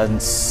teachers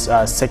and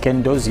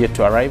second dose yet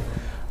to arrive.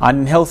 And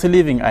in healthy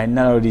living, I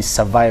narrowly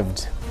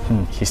survived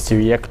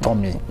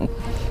hysterectomy.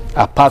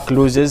 A park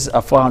loses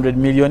a 400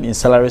 million in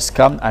salary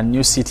scam and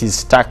new cities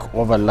stuck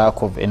over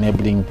lack of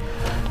enabling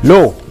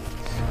law.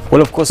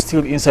 Well, of course,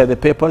 still inside the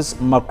papers,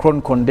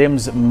 Macron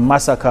condemns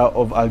massacre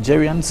of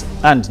Algerians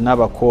and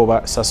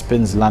Nabakoba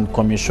suspends land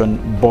commission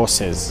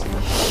bosses.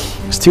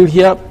 Still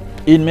here,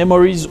 in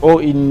memories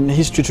or in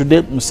history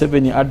today,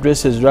 Museveni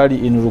addresses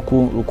rally in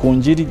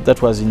Rukunjiri,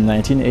 that was in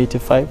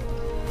 1985,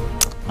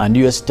 and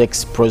US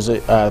takes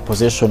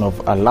possession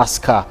of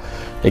Alaska,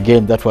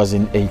 again, that was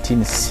in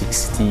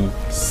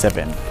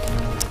 1867.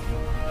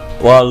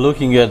 While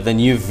looking at the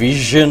New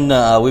Vision,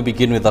 we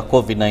begin with the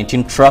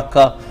COVID-19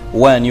 tracker,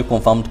 where new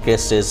confirmed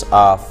cases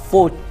are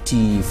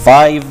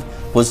 45.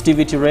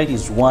 Positivity rate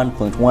is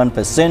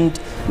 1.1%.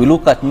 We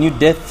look at new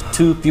death,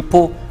 2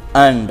 people,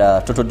 and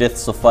total death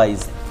so far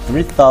is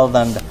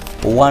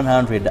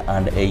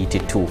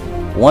 3,182.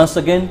 Once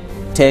again,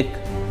 take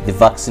the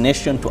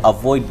vaccination to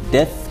avoid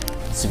death,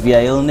 severe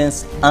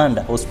illness, and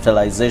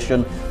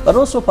hospitalization, but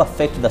also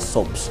perfect the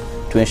soaps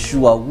to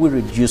ensure we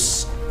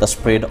reduce the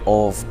spread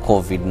of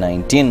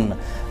COVID-19.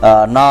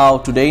 Now,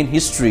 today in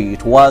history,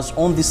 it was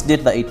on this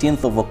date, the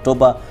 18th of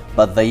October,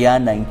 but the year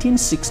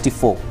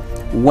 1964,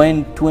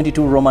 when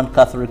 22 Roman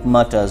Catholic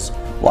martyrs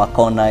were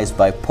canonized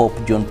by Pope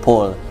John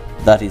Paul.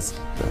 That is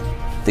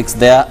it's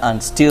there,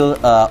 and still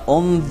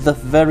on the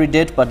very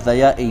date, but the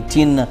year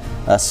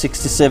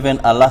 1867,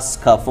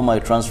 Alaska formally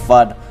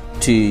transferred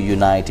to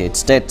United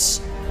States.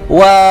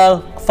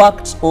 Well,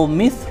 facts or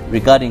myth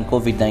regarding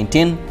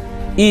COVID-19?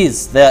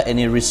 Is there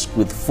any risk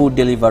with food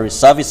delivery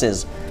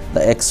services?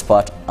 The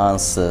expert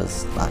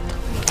answers that.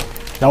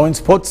 Now in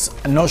sports,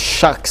 no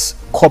Sharks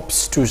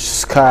cops to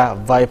Sky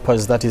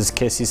Vipers, that is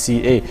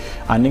KCCA.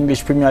 And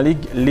English Premier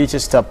League,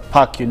 Leicester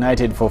Park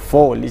United for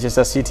 4.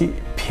 Leicester City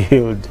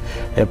piled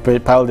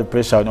the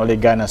pressure on Ole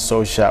Gunnar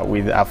Solskjaer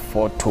with a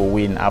 4-2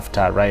 win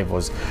after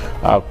rivals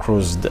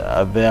cruised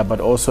there. But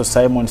also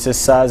Simon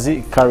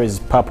Sesazi carries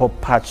purple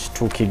patch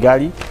to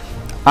Kigali,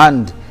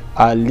 and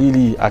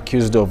Lily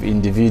accused of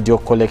individual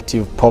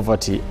collective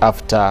poverty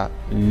after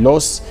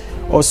loss.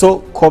 Also,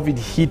 COVID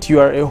hit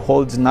URA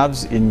holds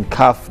nerves in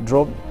calf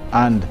drop,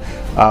 and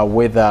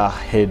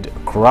Weatherhead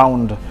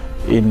crowned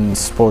in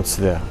sports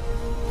there.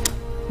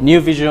 New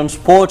Vision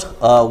Sport,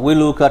 we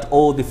look at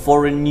all the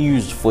foreign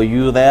news for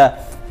you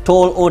there.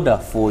 Tall order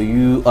for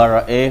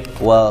URA,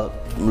 well,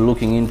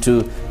 looking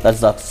into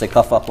that's the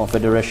Sekafa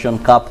Confederation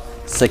Cup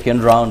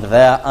second round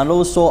there, and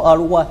also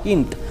Arua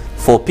hint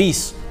for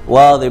peace,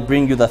 while they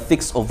bring you the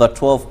thicks of the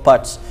 12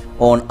 parts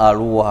on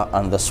Arua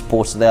and the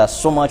sports there.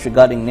 So much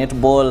regarding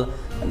netball,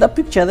 and the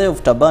picture there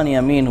of Tabani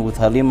Amin with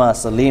Halima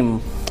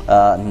Salim,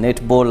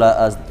 netballer,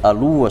 as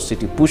Arua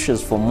City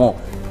pushes for more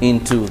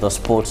into the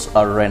sports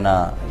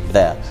arena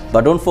there.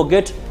 But don't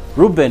forget,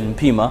 Ruben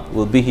Mpima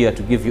will be here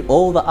to give you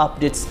all the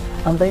updates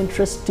and the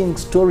interesting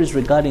stories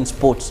regarding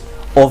sports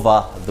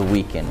over the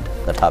weekend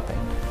that happened.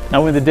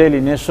 Now in the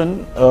Daily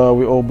Nation,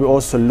 we will be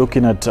also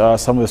looking at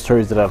some of the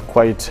stories that are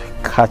quite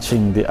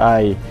catching the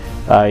eye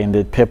in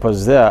the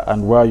papers there,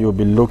 and where you'll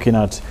be looking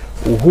at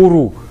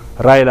Uhuru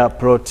Raila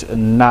brought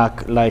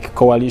NAC-like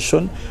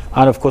coalition,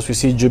 and of course we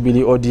see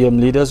Jubilee ODM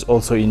leaders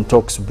also in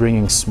talks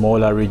bringing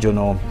smaller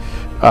regional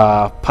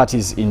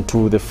parties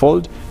into the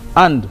fold,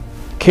 and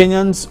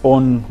Kenyans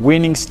on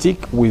winning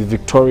streak with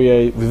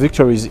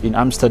victories in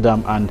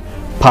Amsterdam and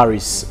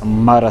Paris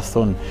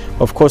Marathon.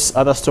 Of course,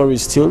 other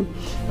stories still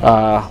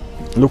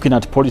looking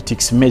at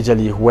politics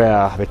majorly,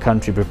 where the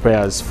country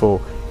prepares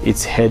for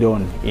its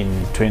head-on in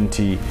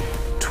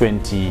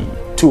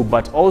 2022.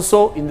 But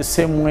also in the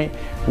same way,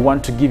 we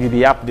want to give you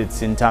the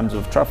updates in terms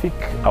of traffic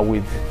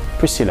with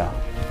Priscilla.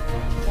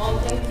 Well,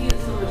 thank you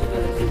so much,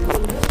 Felix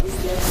Nkunda.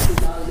 It's just to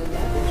now look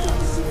at the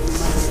traffic.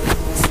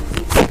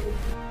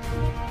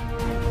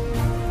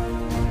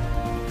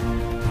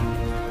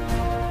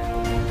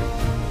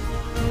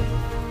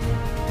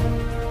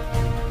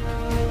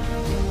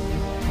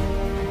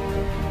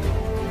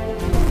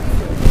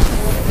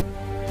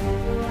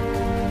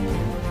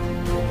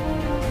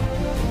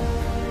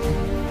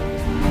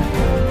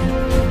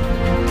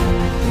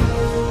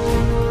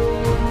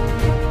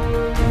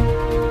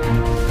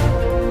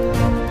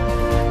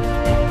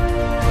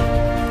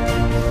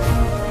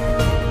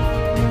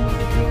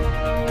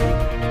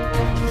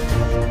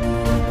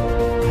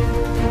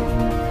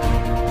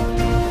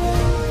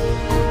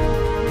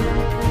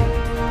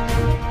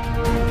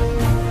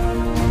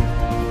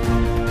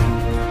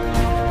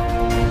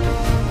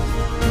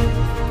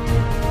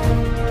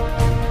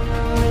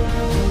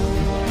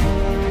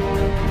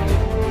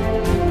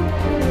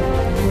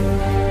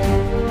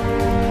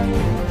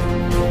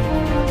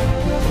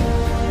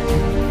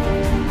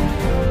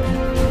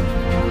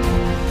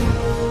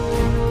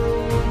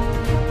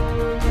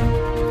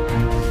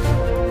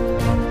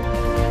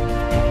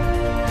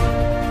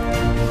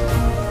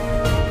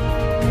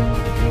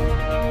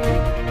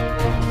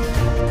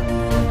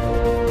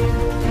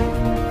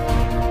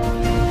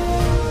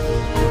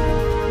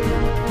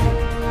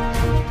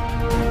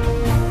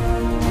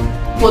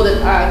 People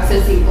that are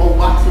accessing or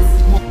access.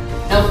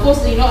 Now, of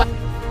course, you know,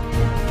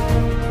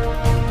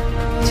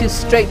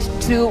 straight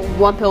to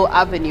Wampel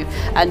Avenue,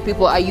 and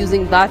people are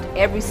using that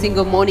every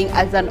single morning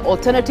as an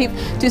alternative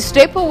to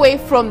step away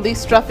from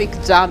this traffic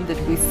jam that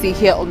we see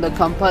here on the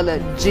Kampala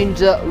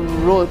Ginger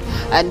Road.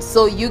 And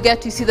so you get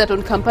to see that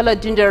on Kampala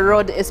Ginger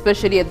Road,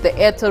 especially at the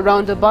Airtel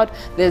roundabout,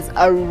 there's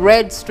a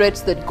red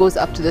stretch that goes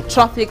up to the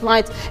traffic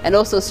lights, and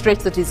also a stretch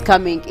that is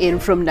coming in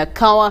from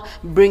Nakawa,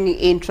 bringing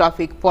in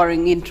traffic,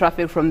 pouring in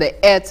traffic from the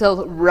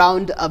Airtel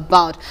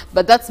roundabout.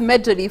 But that's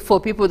majorly for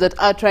people that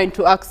are trying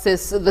to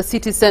access the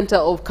city center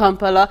of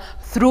Kampala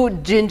through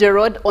Ginger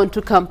Road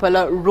onto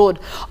Kampala Road.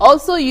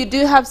 Also, you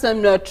do have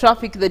some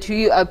traffic that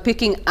you are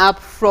picking up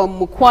from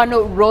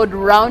Mukwano Road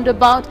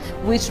roundabout,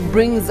 which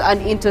brings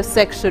an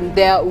intersection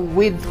there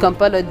with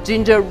Kampala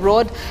Ginger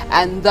Road,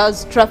 and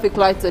those traffic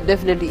lights are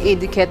definitely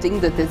indicating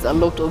that there's a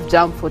lot of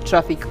jam for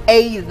traffic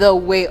either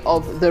way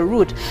of the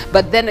route.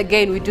 But then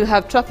again, we do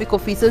have traffic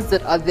officers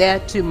that are there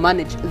to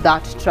manage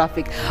that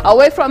traffic.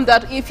 Away from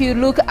that, if you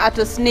look at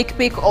a sneak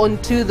peek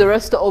onto the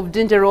rest of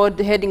Ginger Road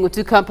heading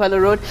to Kampala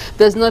Road,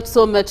 there's not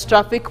so much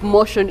traffic.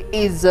 Motion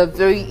is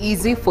very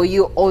easy for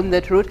you on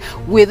that route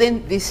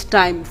within this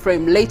time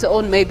frame. Later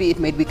on, maybe it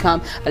may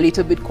become a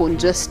little bit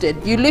congested.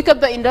 You look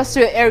at the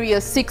industrial area,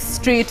 6th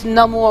Street,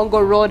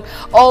 Nalwoga Road,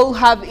 all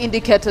have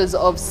indicators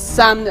of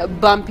some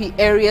bumpy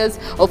areas.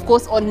 Of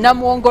course, on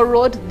Nalwoga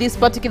Road, these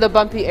particular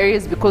bumpy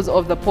areas because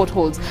of the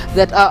potholes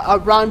that are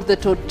around the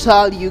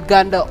Total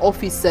Uganda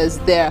offices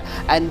there,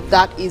 and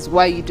that is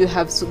why you do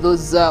have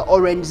those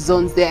orange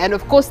zones there. And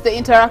of course, the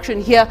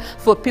interaction here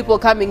for people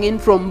coming in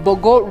from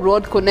Bogo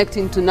Road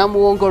connecting to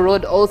Nalwoga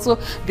Road also,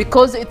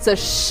 because it's a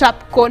sharp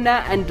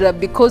corner and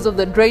because of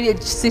the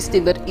drainage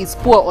system that is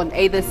poor on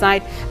either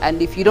side.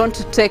 And if you don't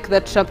take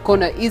that sharp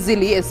corner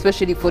easily,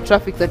 especially for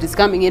traffic that is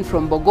coming in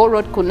from Bogo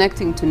Road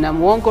connecting to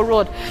Nalwoga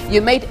Road,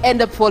 you might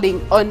end up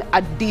falling on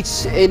a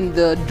ditch in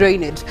the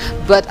drainage.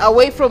 But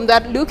away from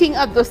that, looking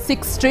at the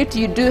 6th Street,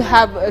 you do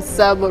have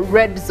some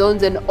red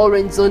zones and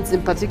orange zones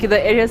in particular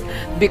areas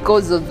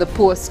because of the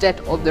poor state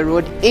of the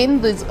road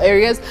in these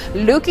areas.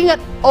 Looking at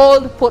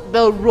Old Port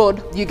Bell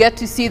Road, you get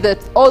to see that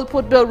Old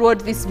Port Bell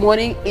Road this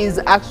morning is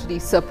actually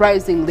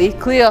surprisingly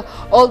clear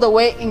all the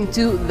way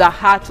into the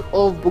heart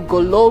of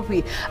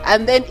Bugolobi.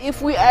 And then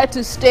if we are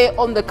to stay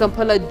on the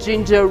Kampala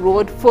Ginger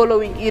Road,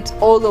 following it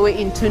all the way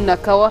into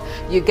Nakawa,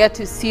 you get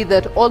to see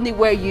that only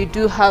where you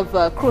do have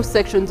cross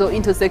sections or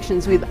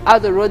intersections with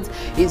other roads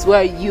is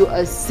where you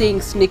are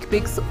seeing sneak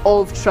peeks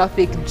of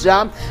traffic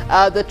jam.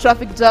 The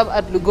traffic jam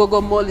at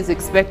Lugogo Mall is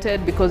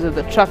expected because of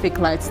the traffic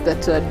lights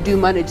that do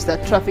manage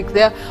that traffic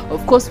there.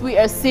 Of course, we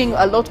are seeing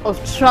a lot of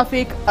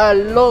traffic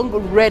along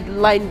red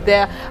line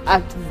there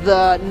at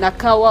the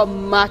Nakawa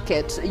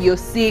market. You're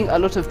seeing a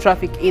lot of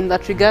traffic in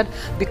that regard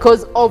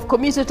because of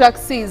commuter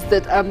taxis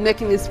that are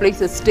making this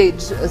place a stage,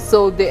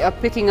 so they are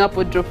picking up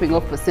or dropping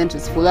off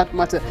passengers for that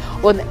matter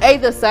on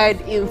either side,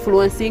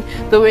 influencing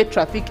the way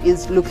traffic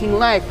is looking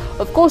like.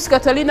 Of course,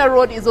 Catalina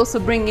Road is also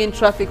bringing in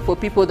traffic for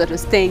people that are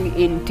staying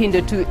in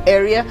Tinder 2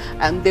 area,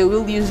 and they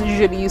will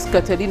usually use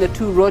Catalina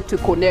 2 Road to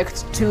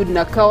connect to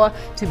Nakawa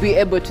to be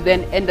able to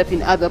then end up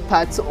in other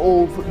parts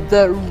of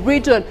the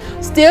region.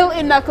 Still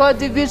in Nakawa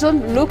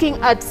division, looking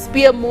at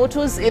Spear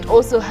Motors, it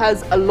also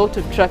has a lot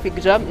of traffic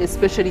jam,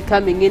 especially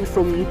coming in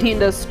from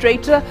Tinder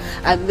Straighter,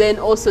 and then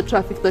also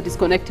traffic that is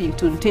connecting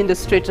to Tinder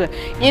Straighter,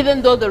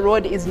 even though the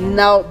road is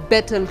now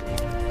better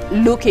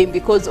looking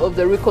because of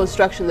the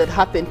reconstruction that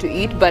happened to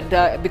it,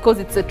 but because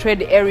it's a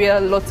trade area,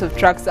 lots of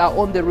trucks are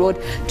on the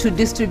road to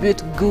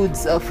distribute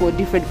goods for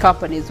different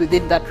companies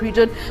within that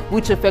region,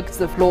 which affects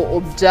the flow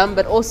of jam.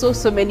 But also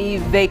so many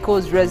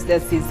vehicles,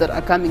 residences that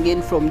are coming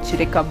in from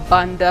Chireka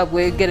Banda,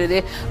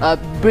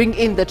 bring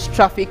in that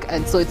traffic,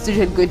 and so it's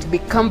usually going to be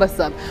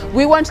cumbersome.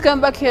 We want to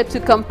come back here to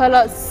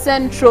Kampala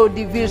Central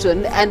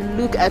Division and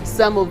look at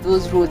some of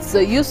those routes. So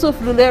Yusuf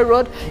Lule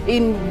Road,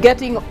 in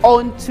getting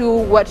onto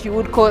what you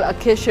would call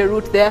Acacia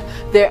route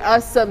there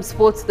are some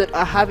spots that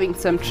are having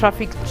some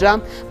traffic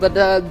jam, but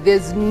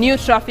there's new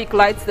traffic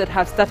lights that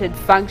have started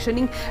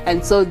functioning,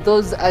 and so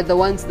those are the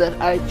ones that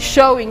are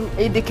showing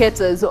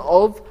indicators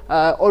of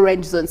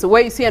orange zone. So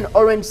where you see an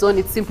orange zone,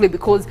 it's simply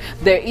because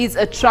there is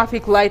a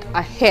traffic light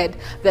ahead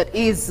that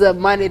is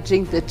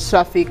managing the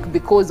traffic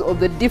because of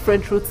the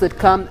different routes that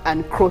come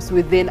and cross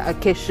within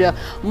Acacia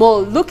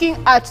Mall.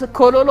 Looking at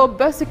Kololo,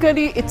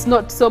 basically it's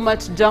not so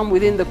much jam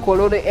within the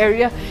Kololo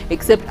area,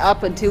 except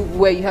up until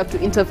where you have to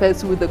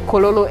interface with the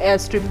Kololo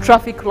airstrip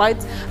traffic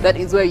lights. That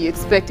is where you're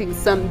expecting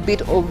some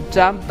bit of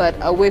jam, but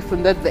away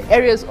from that, the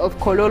areas of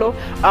Kololo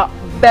are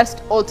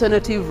best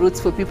alternative routes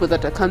for people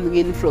that are coming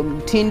in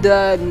from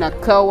Tinder,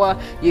 Nakawa.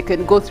 You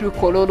can go through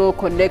Kololo,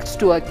 connect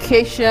to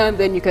Acacia,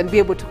 then you can be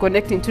able to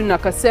connect into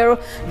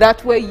Nakasero.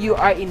 That way you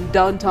are in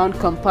downtown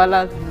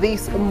Kampala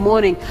this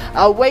morning.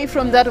 Away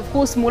from that, of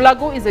course,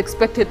 Mulago is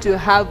expected to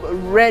have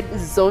red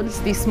zones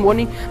this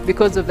morning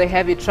because of the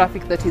heavy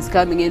traffic that is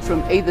coming in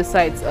from either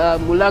sides.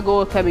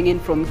 Mulago coming in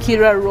from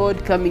Kira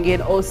Road, coming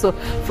in also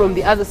from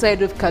the other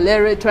side of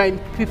Kalere.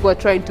 People are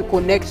trying to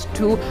connect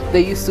to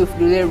the Yusuf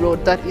Lule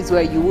Road. That is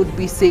where you would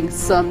be seeing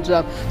some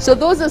jam. So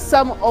those are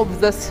some of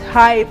the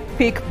high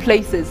peak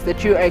places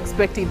that you are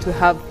expecting to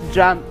have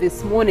jam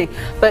this morning.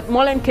 But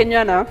Molen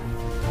Kenyana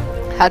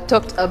had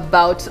talked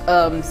about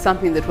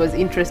something that was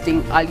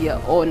interesting earlier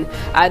on,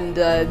 and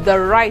the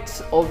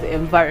rights of the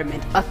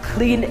environment, a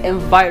clean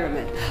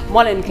environment.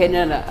 Molen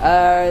Kenyana,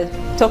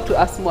 talk to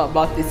us more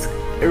about this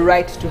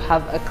right to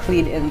have a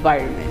clean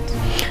environment.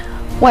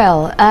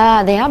 Well,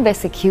 they are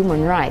basic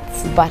human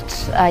rights,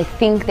 but I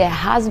think there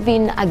has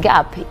been a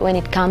gap when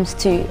it comes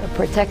to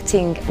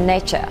protecting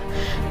nature.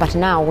 But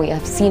now we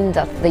have seen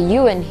that the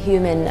UN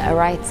Human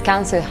Rights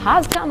Council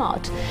has come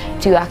out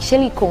to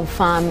actually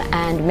confirm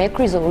and make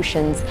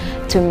resolutions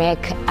to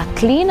make a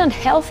clean and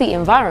healthy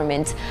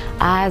environment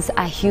as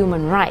a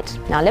human right.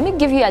 Now, let me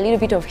give you a little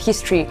bit of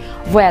history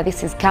of where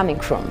this is coming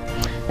from.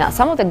 Now,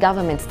 some of the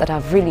governments that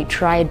have really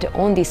tried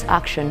on this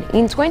action,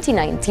 in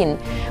 2019,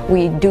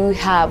 we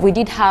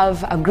did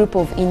have a group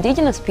of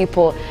indigenous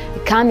people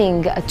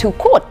coming to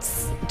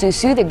courts to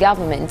sue the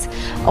government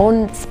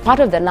on part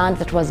of the land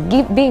that was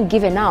being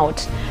given out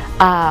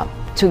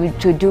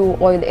to do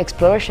oil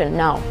exploration.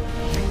 Now,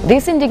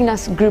 this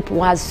indigenous group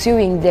was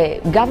suing the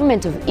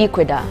government of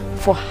Ecuador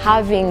for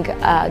having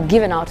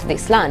given out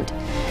this land.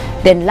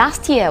 Then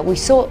last year we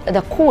saw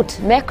the court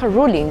make a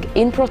ruling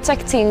in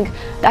protecting,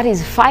 that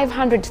is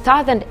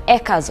 500,000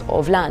 acres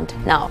of land.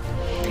 Now,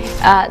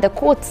 the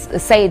courts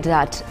said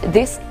that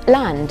this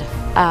land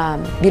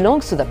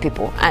belongs to the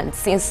people, and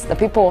since the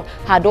people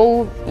had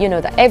all,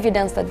 the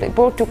evidence that they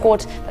brought to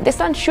court, that this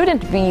land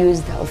shouldn't be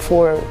used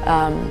for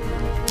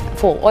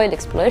oil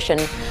exploration,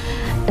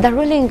 the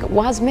ruling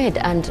was made,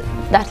 and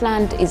that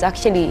land is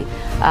actually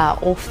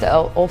off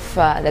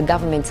the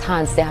government's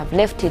hands. They have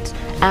left it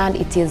and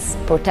it is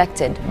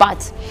protected.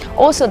 But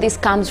also this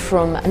comes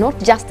from not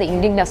just the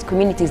indigenous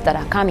communities that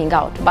are coming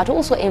out, but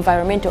also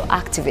environmental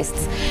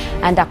activists.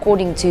 And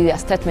according to a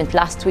statement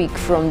last week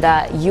from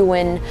the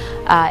UN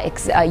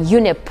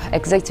UNEP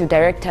Executive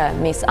Director,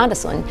 Ms.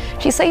 Anderson,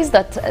 she says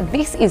that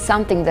this is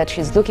something that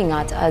she's looking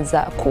at as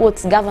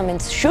courts,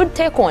 governments should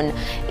take on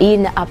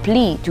in a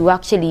plea to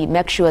actually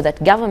make sure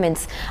that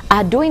governments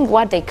are doing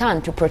what they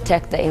can to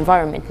protect the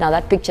environment. Now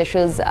that picture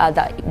shows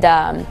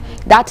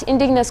that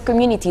indigenous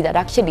community that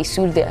actually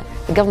sued the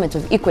government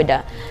of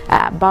Ecuador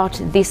about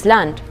this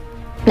land.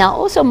 Now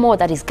also more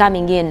that is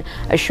coming in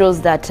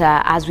shows that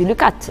as we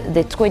look at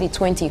the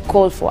 2020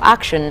 call for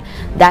action,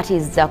 that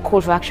is the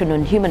call for action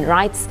on human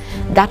rights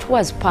that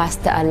was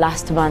passed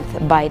last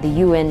month by the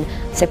UN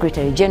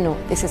Secretary General.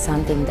 This is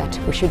something that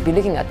we should be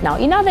looking at. Now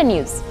in other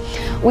news,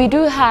 we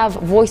do have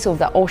Voice of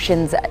the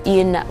Oceans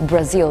in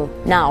Brazil.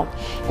 Now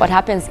what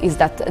happens is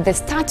that the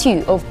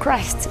statue of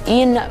Christ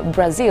in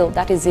Brazil,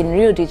 that is in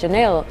Rio de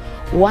Janeiro,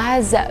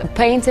 was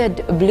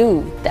painted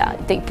blue.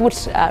 They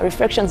put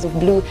reflections of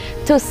blue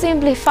to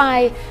simplify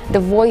the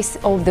Voice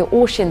of the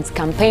Oceans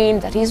campaign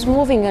that is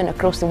moving on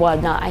across the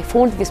world. Now, I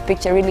found this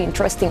picture really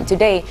interesting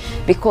today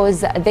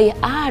because they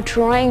are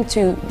trying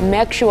to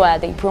make sure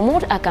they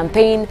promote a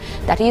campaign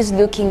that is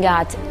looking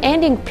at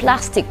ending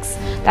plastics,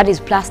 that is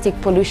plastic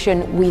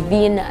pollution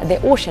within the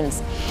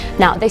oceans.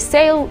 Now, the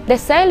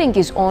sailing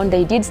is on.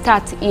 They did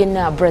start in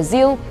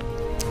Brazil.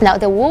 Now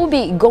they will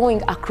be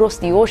going across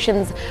the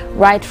oceans,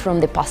 right from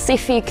the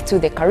Pacific to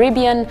the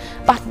Caribbean,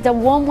 but the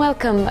warm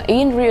welcome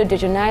in Rio de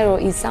Janeiro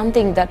is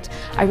something that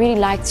I really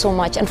liked so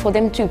much. And for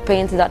them to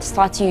paint that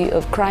statue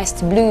of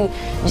Christ blue,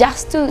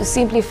 just to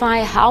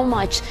simplify how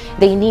much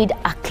they need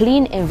a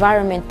clean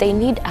environment, they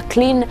need a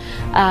clean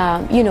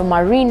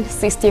marine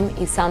system,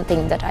 is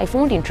something that I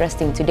found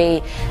interesting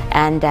today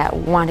and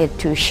wanted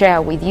to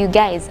share with you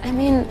guys. I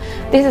mean,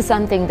 this is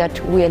something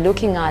that we are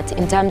looking at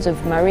in terms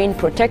of marine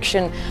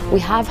protection. We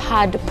have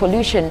had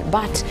pollution,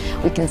 but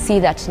we can see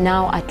that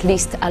now at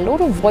least a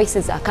lot of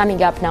voices are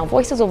coming up. Now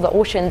Voices of the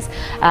Oceans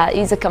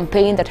is a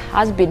campaign that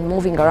has been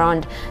moving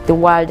around the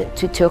world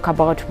to talk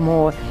about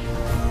more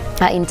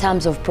in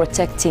terms of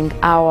protecting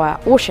our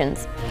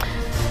oceans.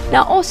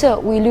 Now also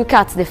we look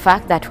at the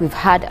fact that we've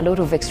had a lot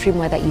of extreme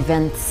weather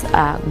events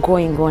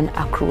going on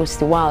across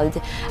the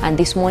world, and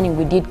this morning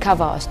we did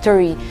cover a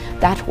story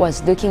that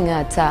was looking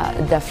at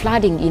the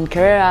flooding in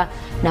Kerala.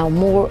 Now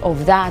more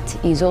of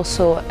that is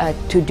also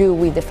to do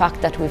with the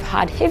fact that we've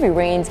had heavy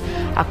rains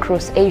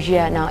across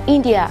Asia. Now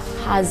India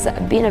has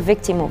been a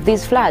victim of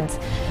these floods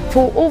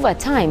for over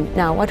time.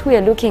 Now what we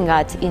are looking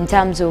at in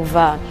terms of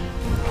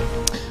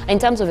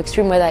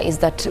extreme weather is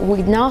that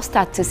we now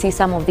start to see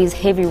some of these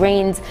heavy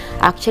rains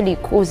actually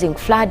causing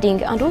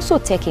flooding and also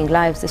taking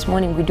lives. This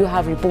morning we do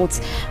have reports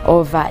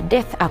of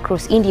death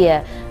across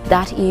India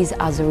that is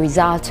as a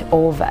result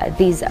of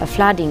this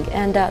flooding,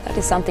 and that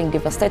is something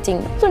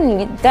devastating, not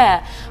only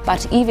there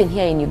but even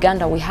here in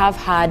Uganda. We have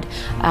had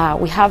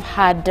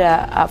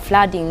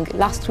flooding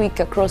last week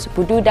across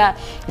Bududa,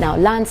 now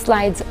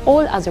landslides,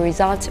 all as a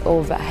result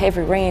of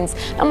heavy rains.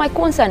 Now my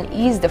concern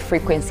is the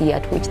frequency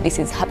at which this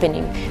is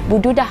happening.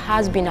 Bududa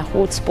has been a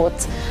hot spot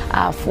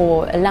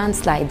for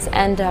landslides,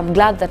 and I'm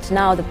glad that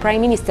now the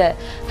Prime Minister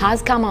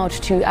has come out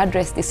to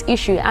address this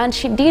issue, and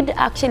she did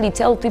actually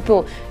tell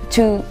people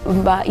to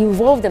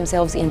involve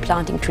themselves in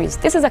planting trees.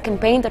 This is a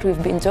campaign that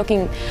we've been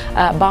talking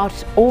about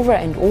over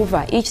and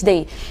over each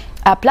day.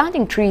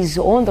 Planting trees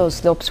on those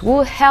slopes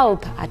will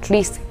help at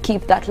least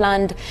keep that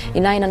land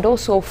in line, and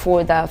also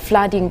for the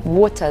flooding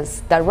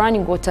waters, the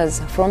running waters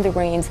from the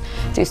rains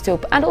to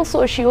stop. And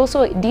also she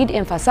also did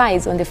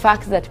emphasize on the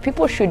fact that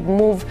people should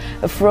move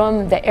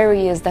from the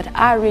areas that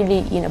are really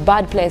in a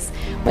bad place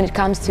when it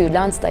comes to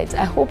landslides.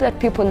 I hope that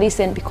people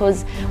listen,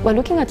 because we're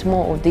looking at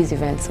more of these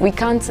events. We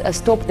can't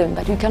stop them,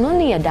 but we can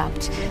only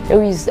adapt.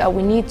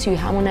 We need to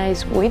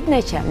harmonize with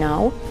nature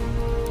now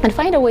and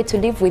find a way to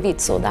live with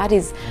it. So that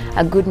is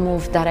a good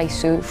move that I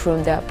saw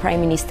from the Prime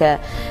Minister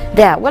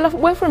there. Well,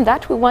 away from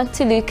that, we want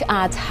to look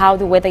at how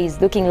the weather is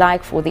looking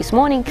like for this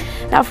morning.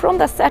 Now from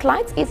the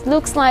satellites, it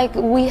looks like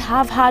we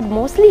have had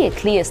mostly a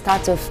clear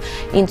start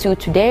into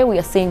today. We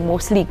are seeing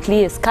mostly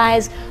clear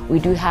skies. We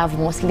do have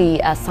mostly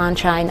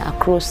sunshine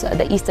across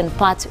the eastern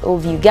part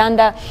of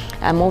Uganda,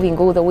 moving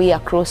all the way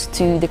across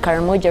to the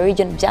Karamoja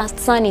region, just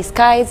sunny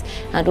skies,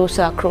 and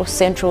also across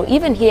central.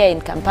 Even here in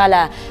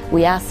Kampala,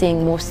 we are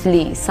seeing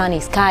mostly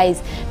sunny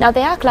skies. Now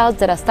there are clouds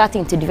that are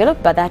starting to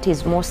develop, but that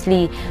is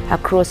mostly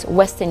across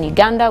western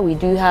Uganda. We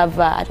do have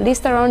at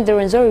least around the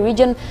Rwenzori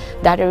region,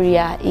 that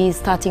area is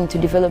starting to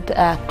develop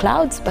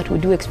clouds, but we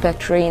do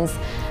expect rains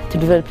to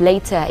develop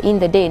later in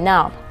the day.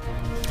 Now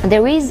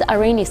There is a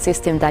rainy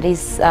system that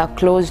is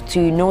close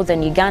to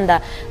northern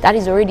Uganda that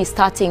is already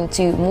starting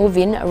to move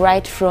in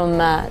right from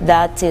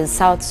that is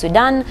South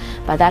Sudan,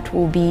 but that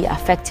will be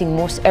affecting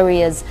most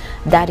areas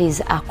that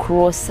is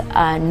across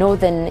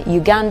northern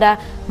Uganda,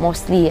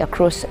 mostly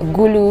across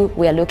Gulu.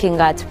 We are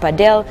looking at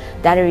Padel.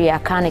 That area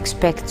can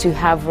expect to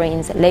have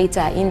rains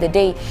later in the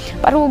day,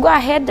 but we'll go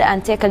ahead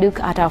and take a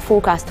look at our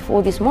forecast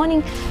for this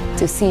morning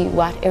to see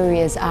what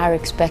areas are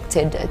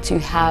expected to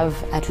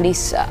have at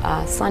least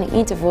sunny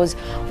intervals,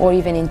 or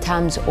even in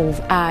terms of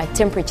our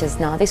temperatures.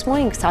 Now this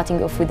morning,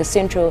 starting off with the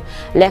central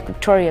Lake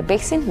Victoria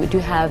Basin, we do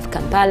have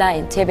Kampala,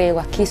 Entebbe,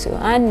 Wakiso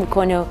and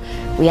Mukono.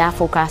 We are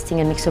forecasting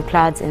a mix of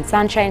clouds and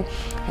sunshine,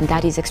 and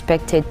that is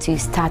expected to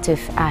start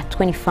off at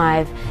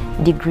 25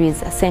 degrees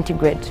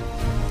centigrade.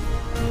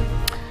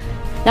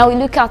 Now we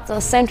look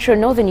at central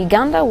northern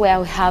Uganda,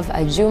 where we have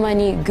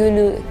Jumani,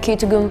 Gulu,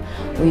 Kitgum.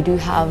 We do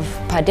have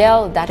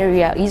Padel. That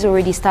area is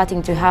already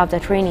starting to have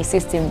that rainy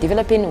system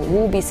developing.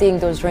 We'll be seeing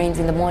those rains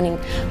in the morning,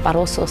 but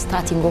also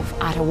starting off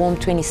at a warm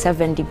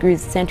 27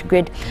 degrees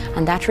centigrade,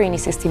 and that rainy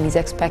system is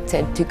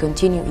expected to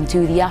continue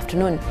into the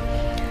afternoon.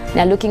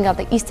 Now looking at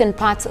the eastern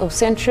parts of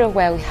Central,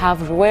 where we have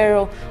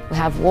Ruwero, we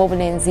have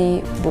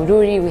Wobulenzi,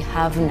 Bururi, we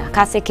have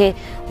Nakaseke.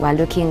 We're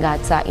looking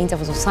at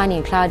intervals of sunny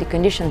and cloudy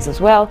conditions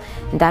as well.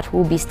 And that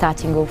will be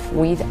starting off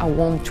with a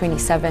warm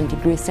 27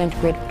 degrees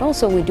centigrade. But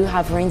also we do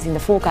have rains in the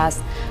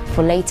forecast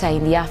for later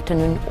in the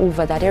afternoon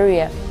over that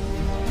area.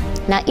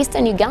 Now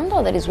eastern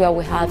Uganda, that is where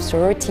we have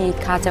Soroti,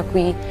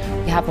 Katakwi,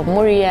 we have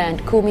Amuria and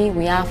Kumi.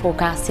 We are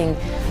forecasting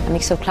a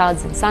mix of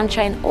clouds and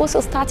sunshine,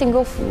 also starting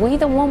off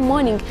with a warm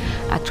morning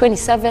at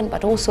 27,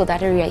 but also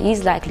that area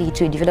is likely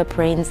to develop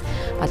rains,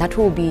 but that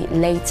will be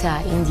later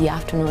in the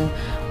afternoon,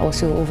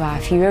 also over a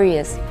few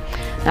areas.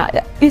 Now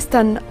the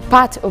eastern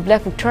part of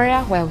Lake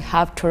Victoria, where we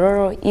have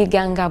Tororo,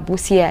 Iganga,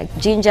 Busia,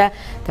 Jinja,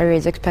 there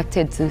is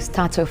expected to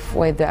start off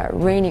with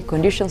rainy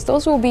conditions.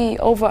 Those will be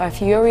over a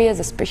few areas,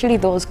 especially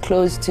those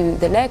close to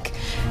the lake,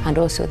 and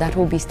also that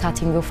will be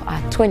starting off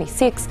at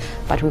 26,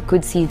 but we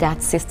could see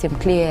that system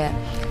clear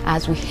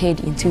as we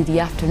head into the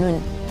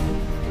afternoon.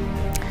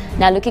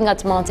 Now looking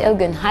at Mount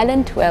Elgon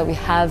Highland, where we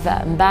have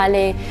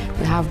Mbale,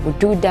 we have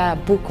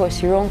Bududa, Buko,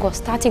 Sironko,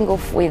 starting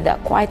off with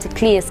quite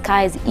clear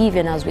skies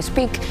even as we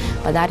speak,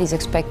 but that is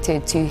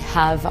expected to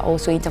have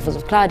also intervals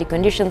of cloudy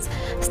conditions,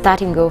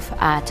 starting off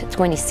at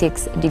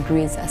 26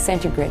 degrees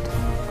centigrade.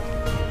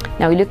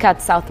 Now we look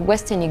at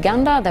southwestern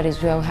Uganda, that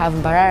is where we have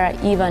Mbarara,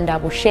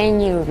 Ibanda,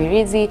 Bushenyi,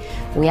 Rubirizi.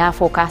 We are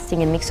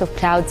forecasting a mix of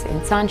clouds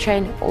and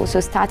sunshine, also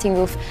starting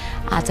off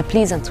at a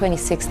pleasant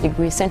 26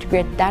 degrees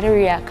centigrade. That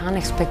area can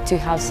expect to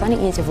have sunny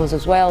intervals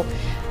as well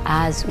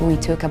as we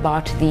talk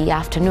about the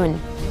afternoon.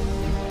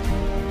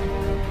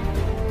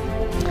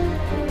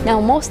 Now,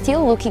 more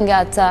still looking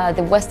at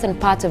the western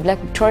part of Lake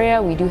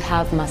Victoria, we do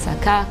have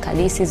Masaka,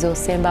 Kalisizo,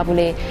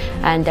 Sembabule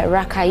and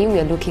Rakai. We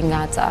are looking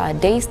at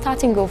days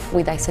starting off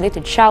with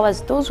isolated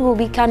showers. Those will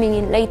be coming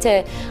in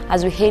later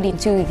as we head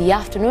into the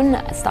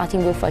afternoon,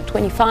 starting off at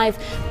 25,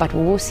 but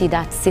we will see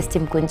that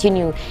system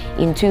continue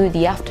into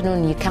the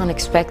afternoon. You can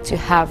expect to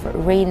have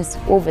rains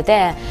over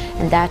there,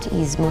 and that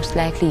is most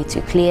likely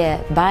to clear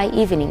by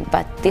evening.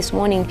 But this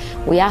morning,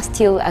 we are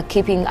still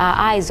keeping our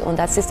eyes on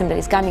that system that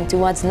is coming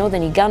towards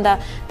northern Uganda.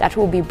 That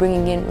will be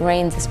bringing in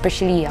rains,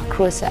 especially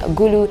across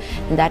Gulu,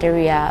 in that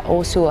area,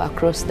 also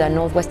across the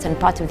northwestern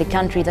part of the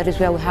country. That is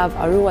where we have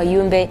Arua,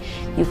 Yumbe.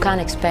 You can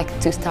expect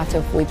to start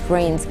off with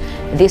rains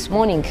this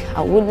morning.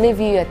 I will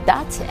leave you at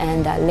that,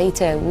 and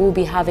later we'll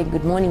be having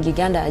Good Morning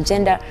Uganda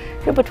agenda.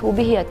 Robert will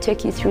be here to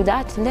take you through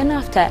that, and then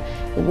after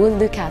we'll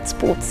look at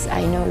sports.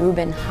 I know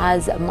Ruben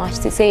has much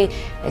to say,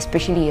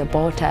 especially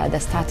about the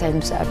Star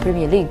Times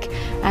Premier League,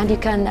 and you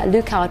can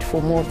look out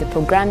for more of the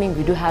programming.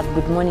 We do have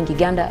Good Morning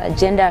Uganda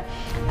agenda,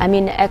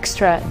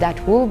 extra, that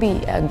will be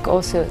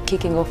also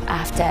kicking off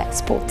after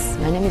sports.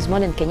 My name is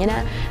Molen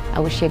Kenyana. I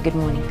wish you a good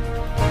morning.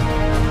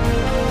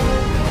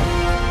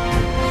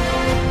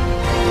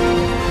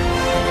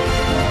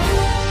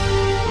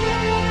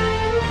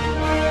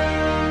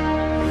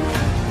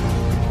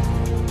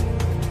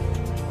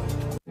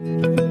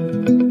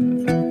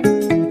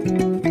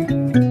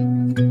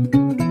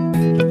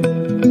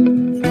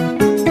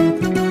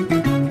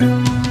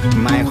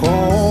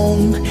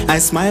 I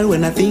smile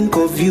when I think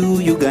of you,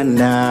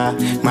 Uganda,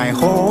 my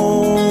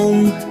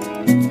home.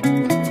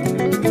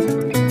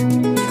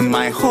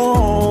 My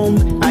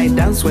home, I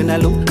dance when I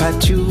look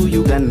at you,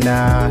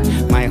 Uganda,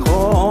 my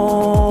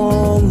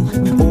home.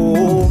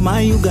 Oh, my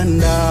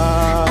Uganda.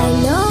 I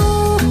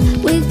know,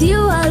 with you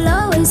I'll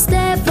always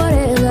stay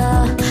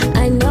forever.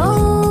 I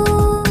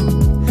know,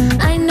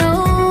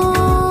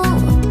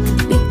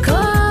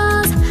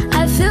 because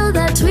I feel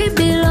that we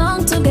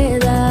belong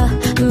together.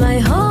 My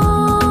home.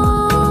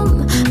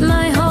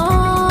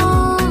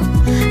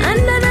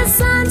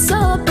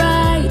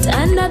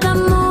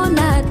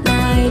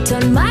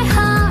 On my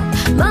heart,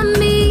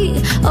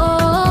 mommy,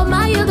 oh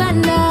my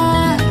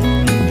Uganda.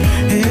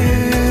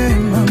 Hey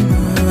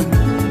mama,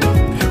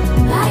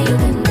 my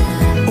Uganda.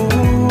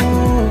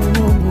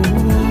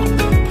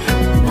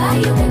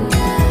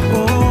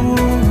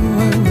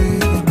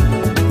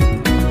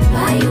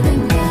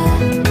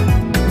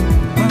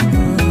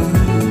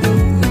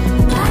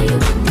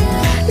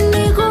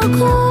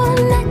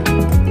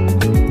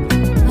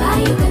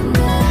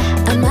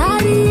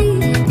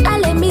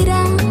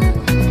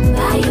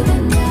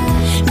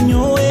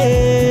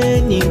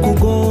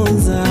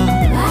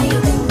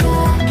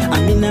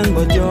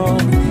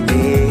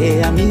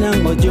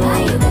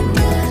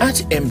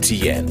 At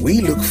MTN,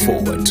 we look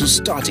forward to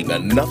starting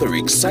another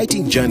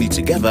exciting journey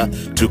together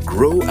to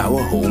grow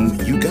our home,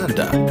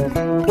 Uganda.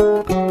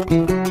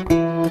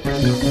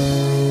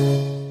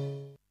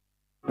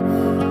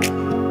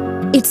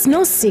 It's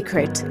no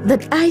secret that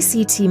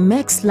ICT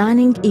makes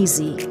learning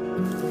easy.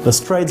 The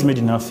strides made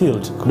in our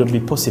field could not be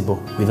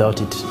possible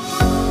without it.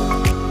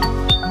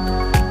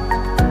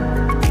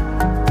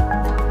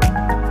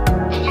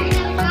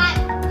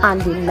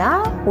 And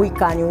now we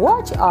can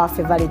watch our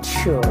favorite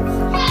show.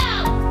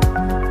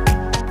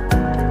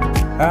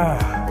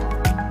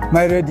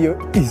 My radio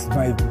is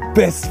my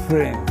best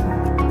friend.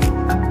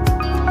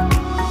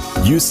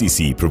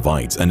 UCC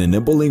provides an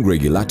enabling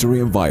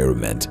regulatory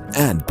environment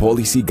and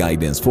policy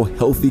guidance for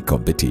healthy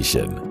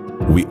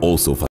competition. We also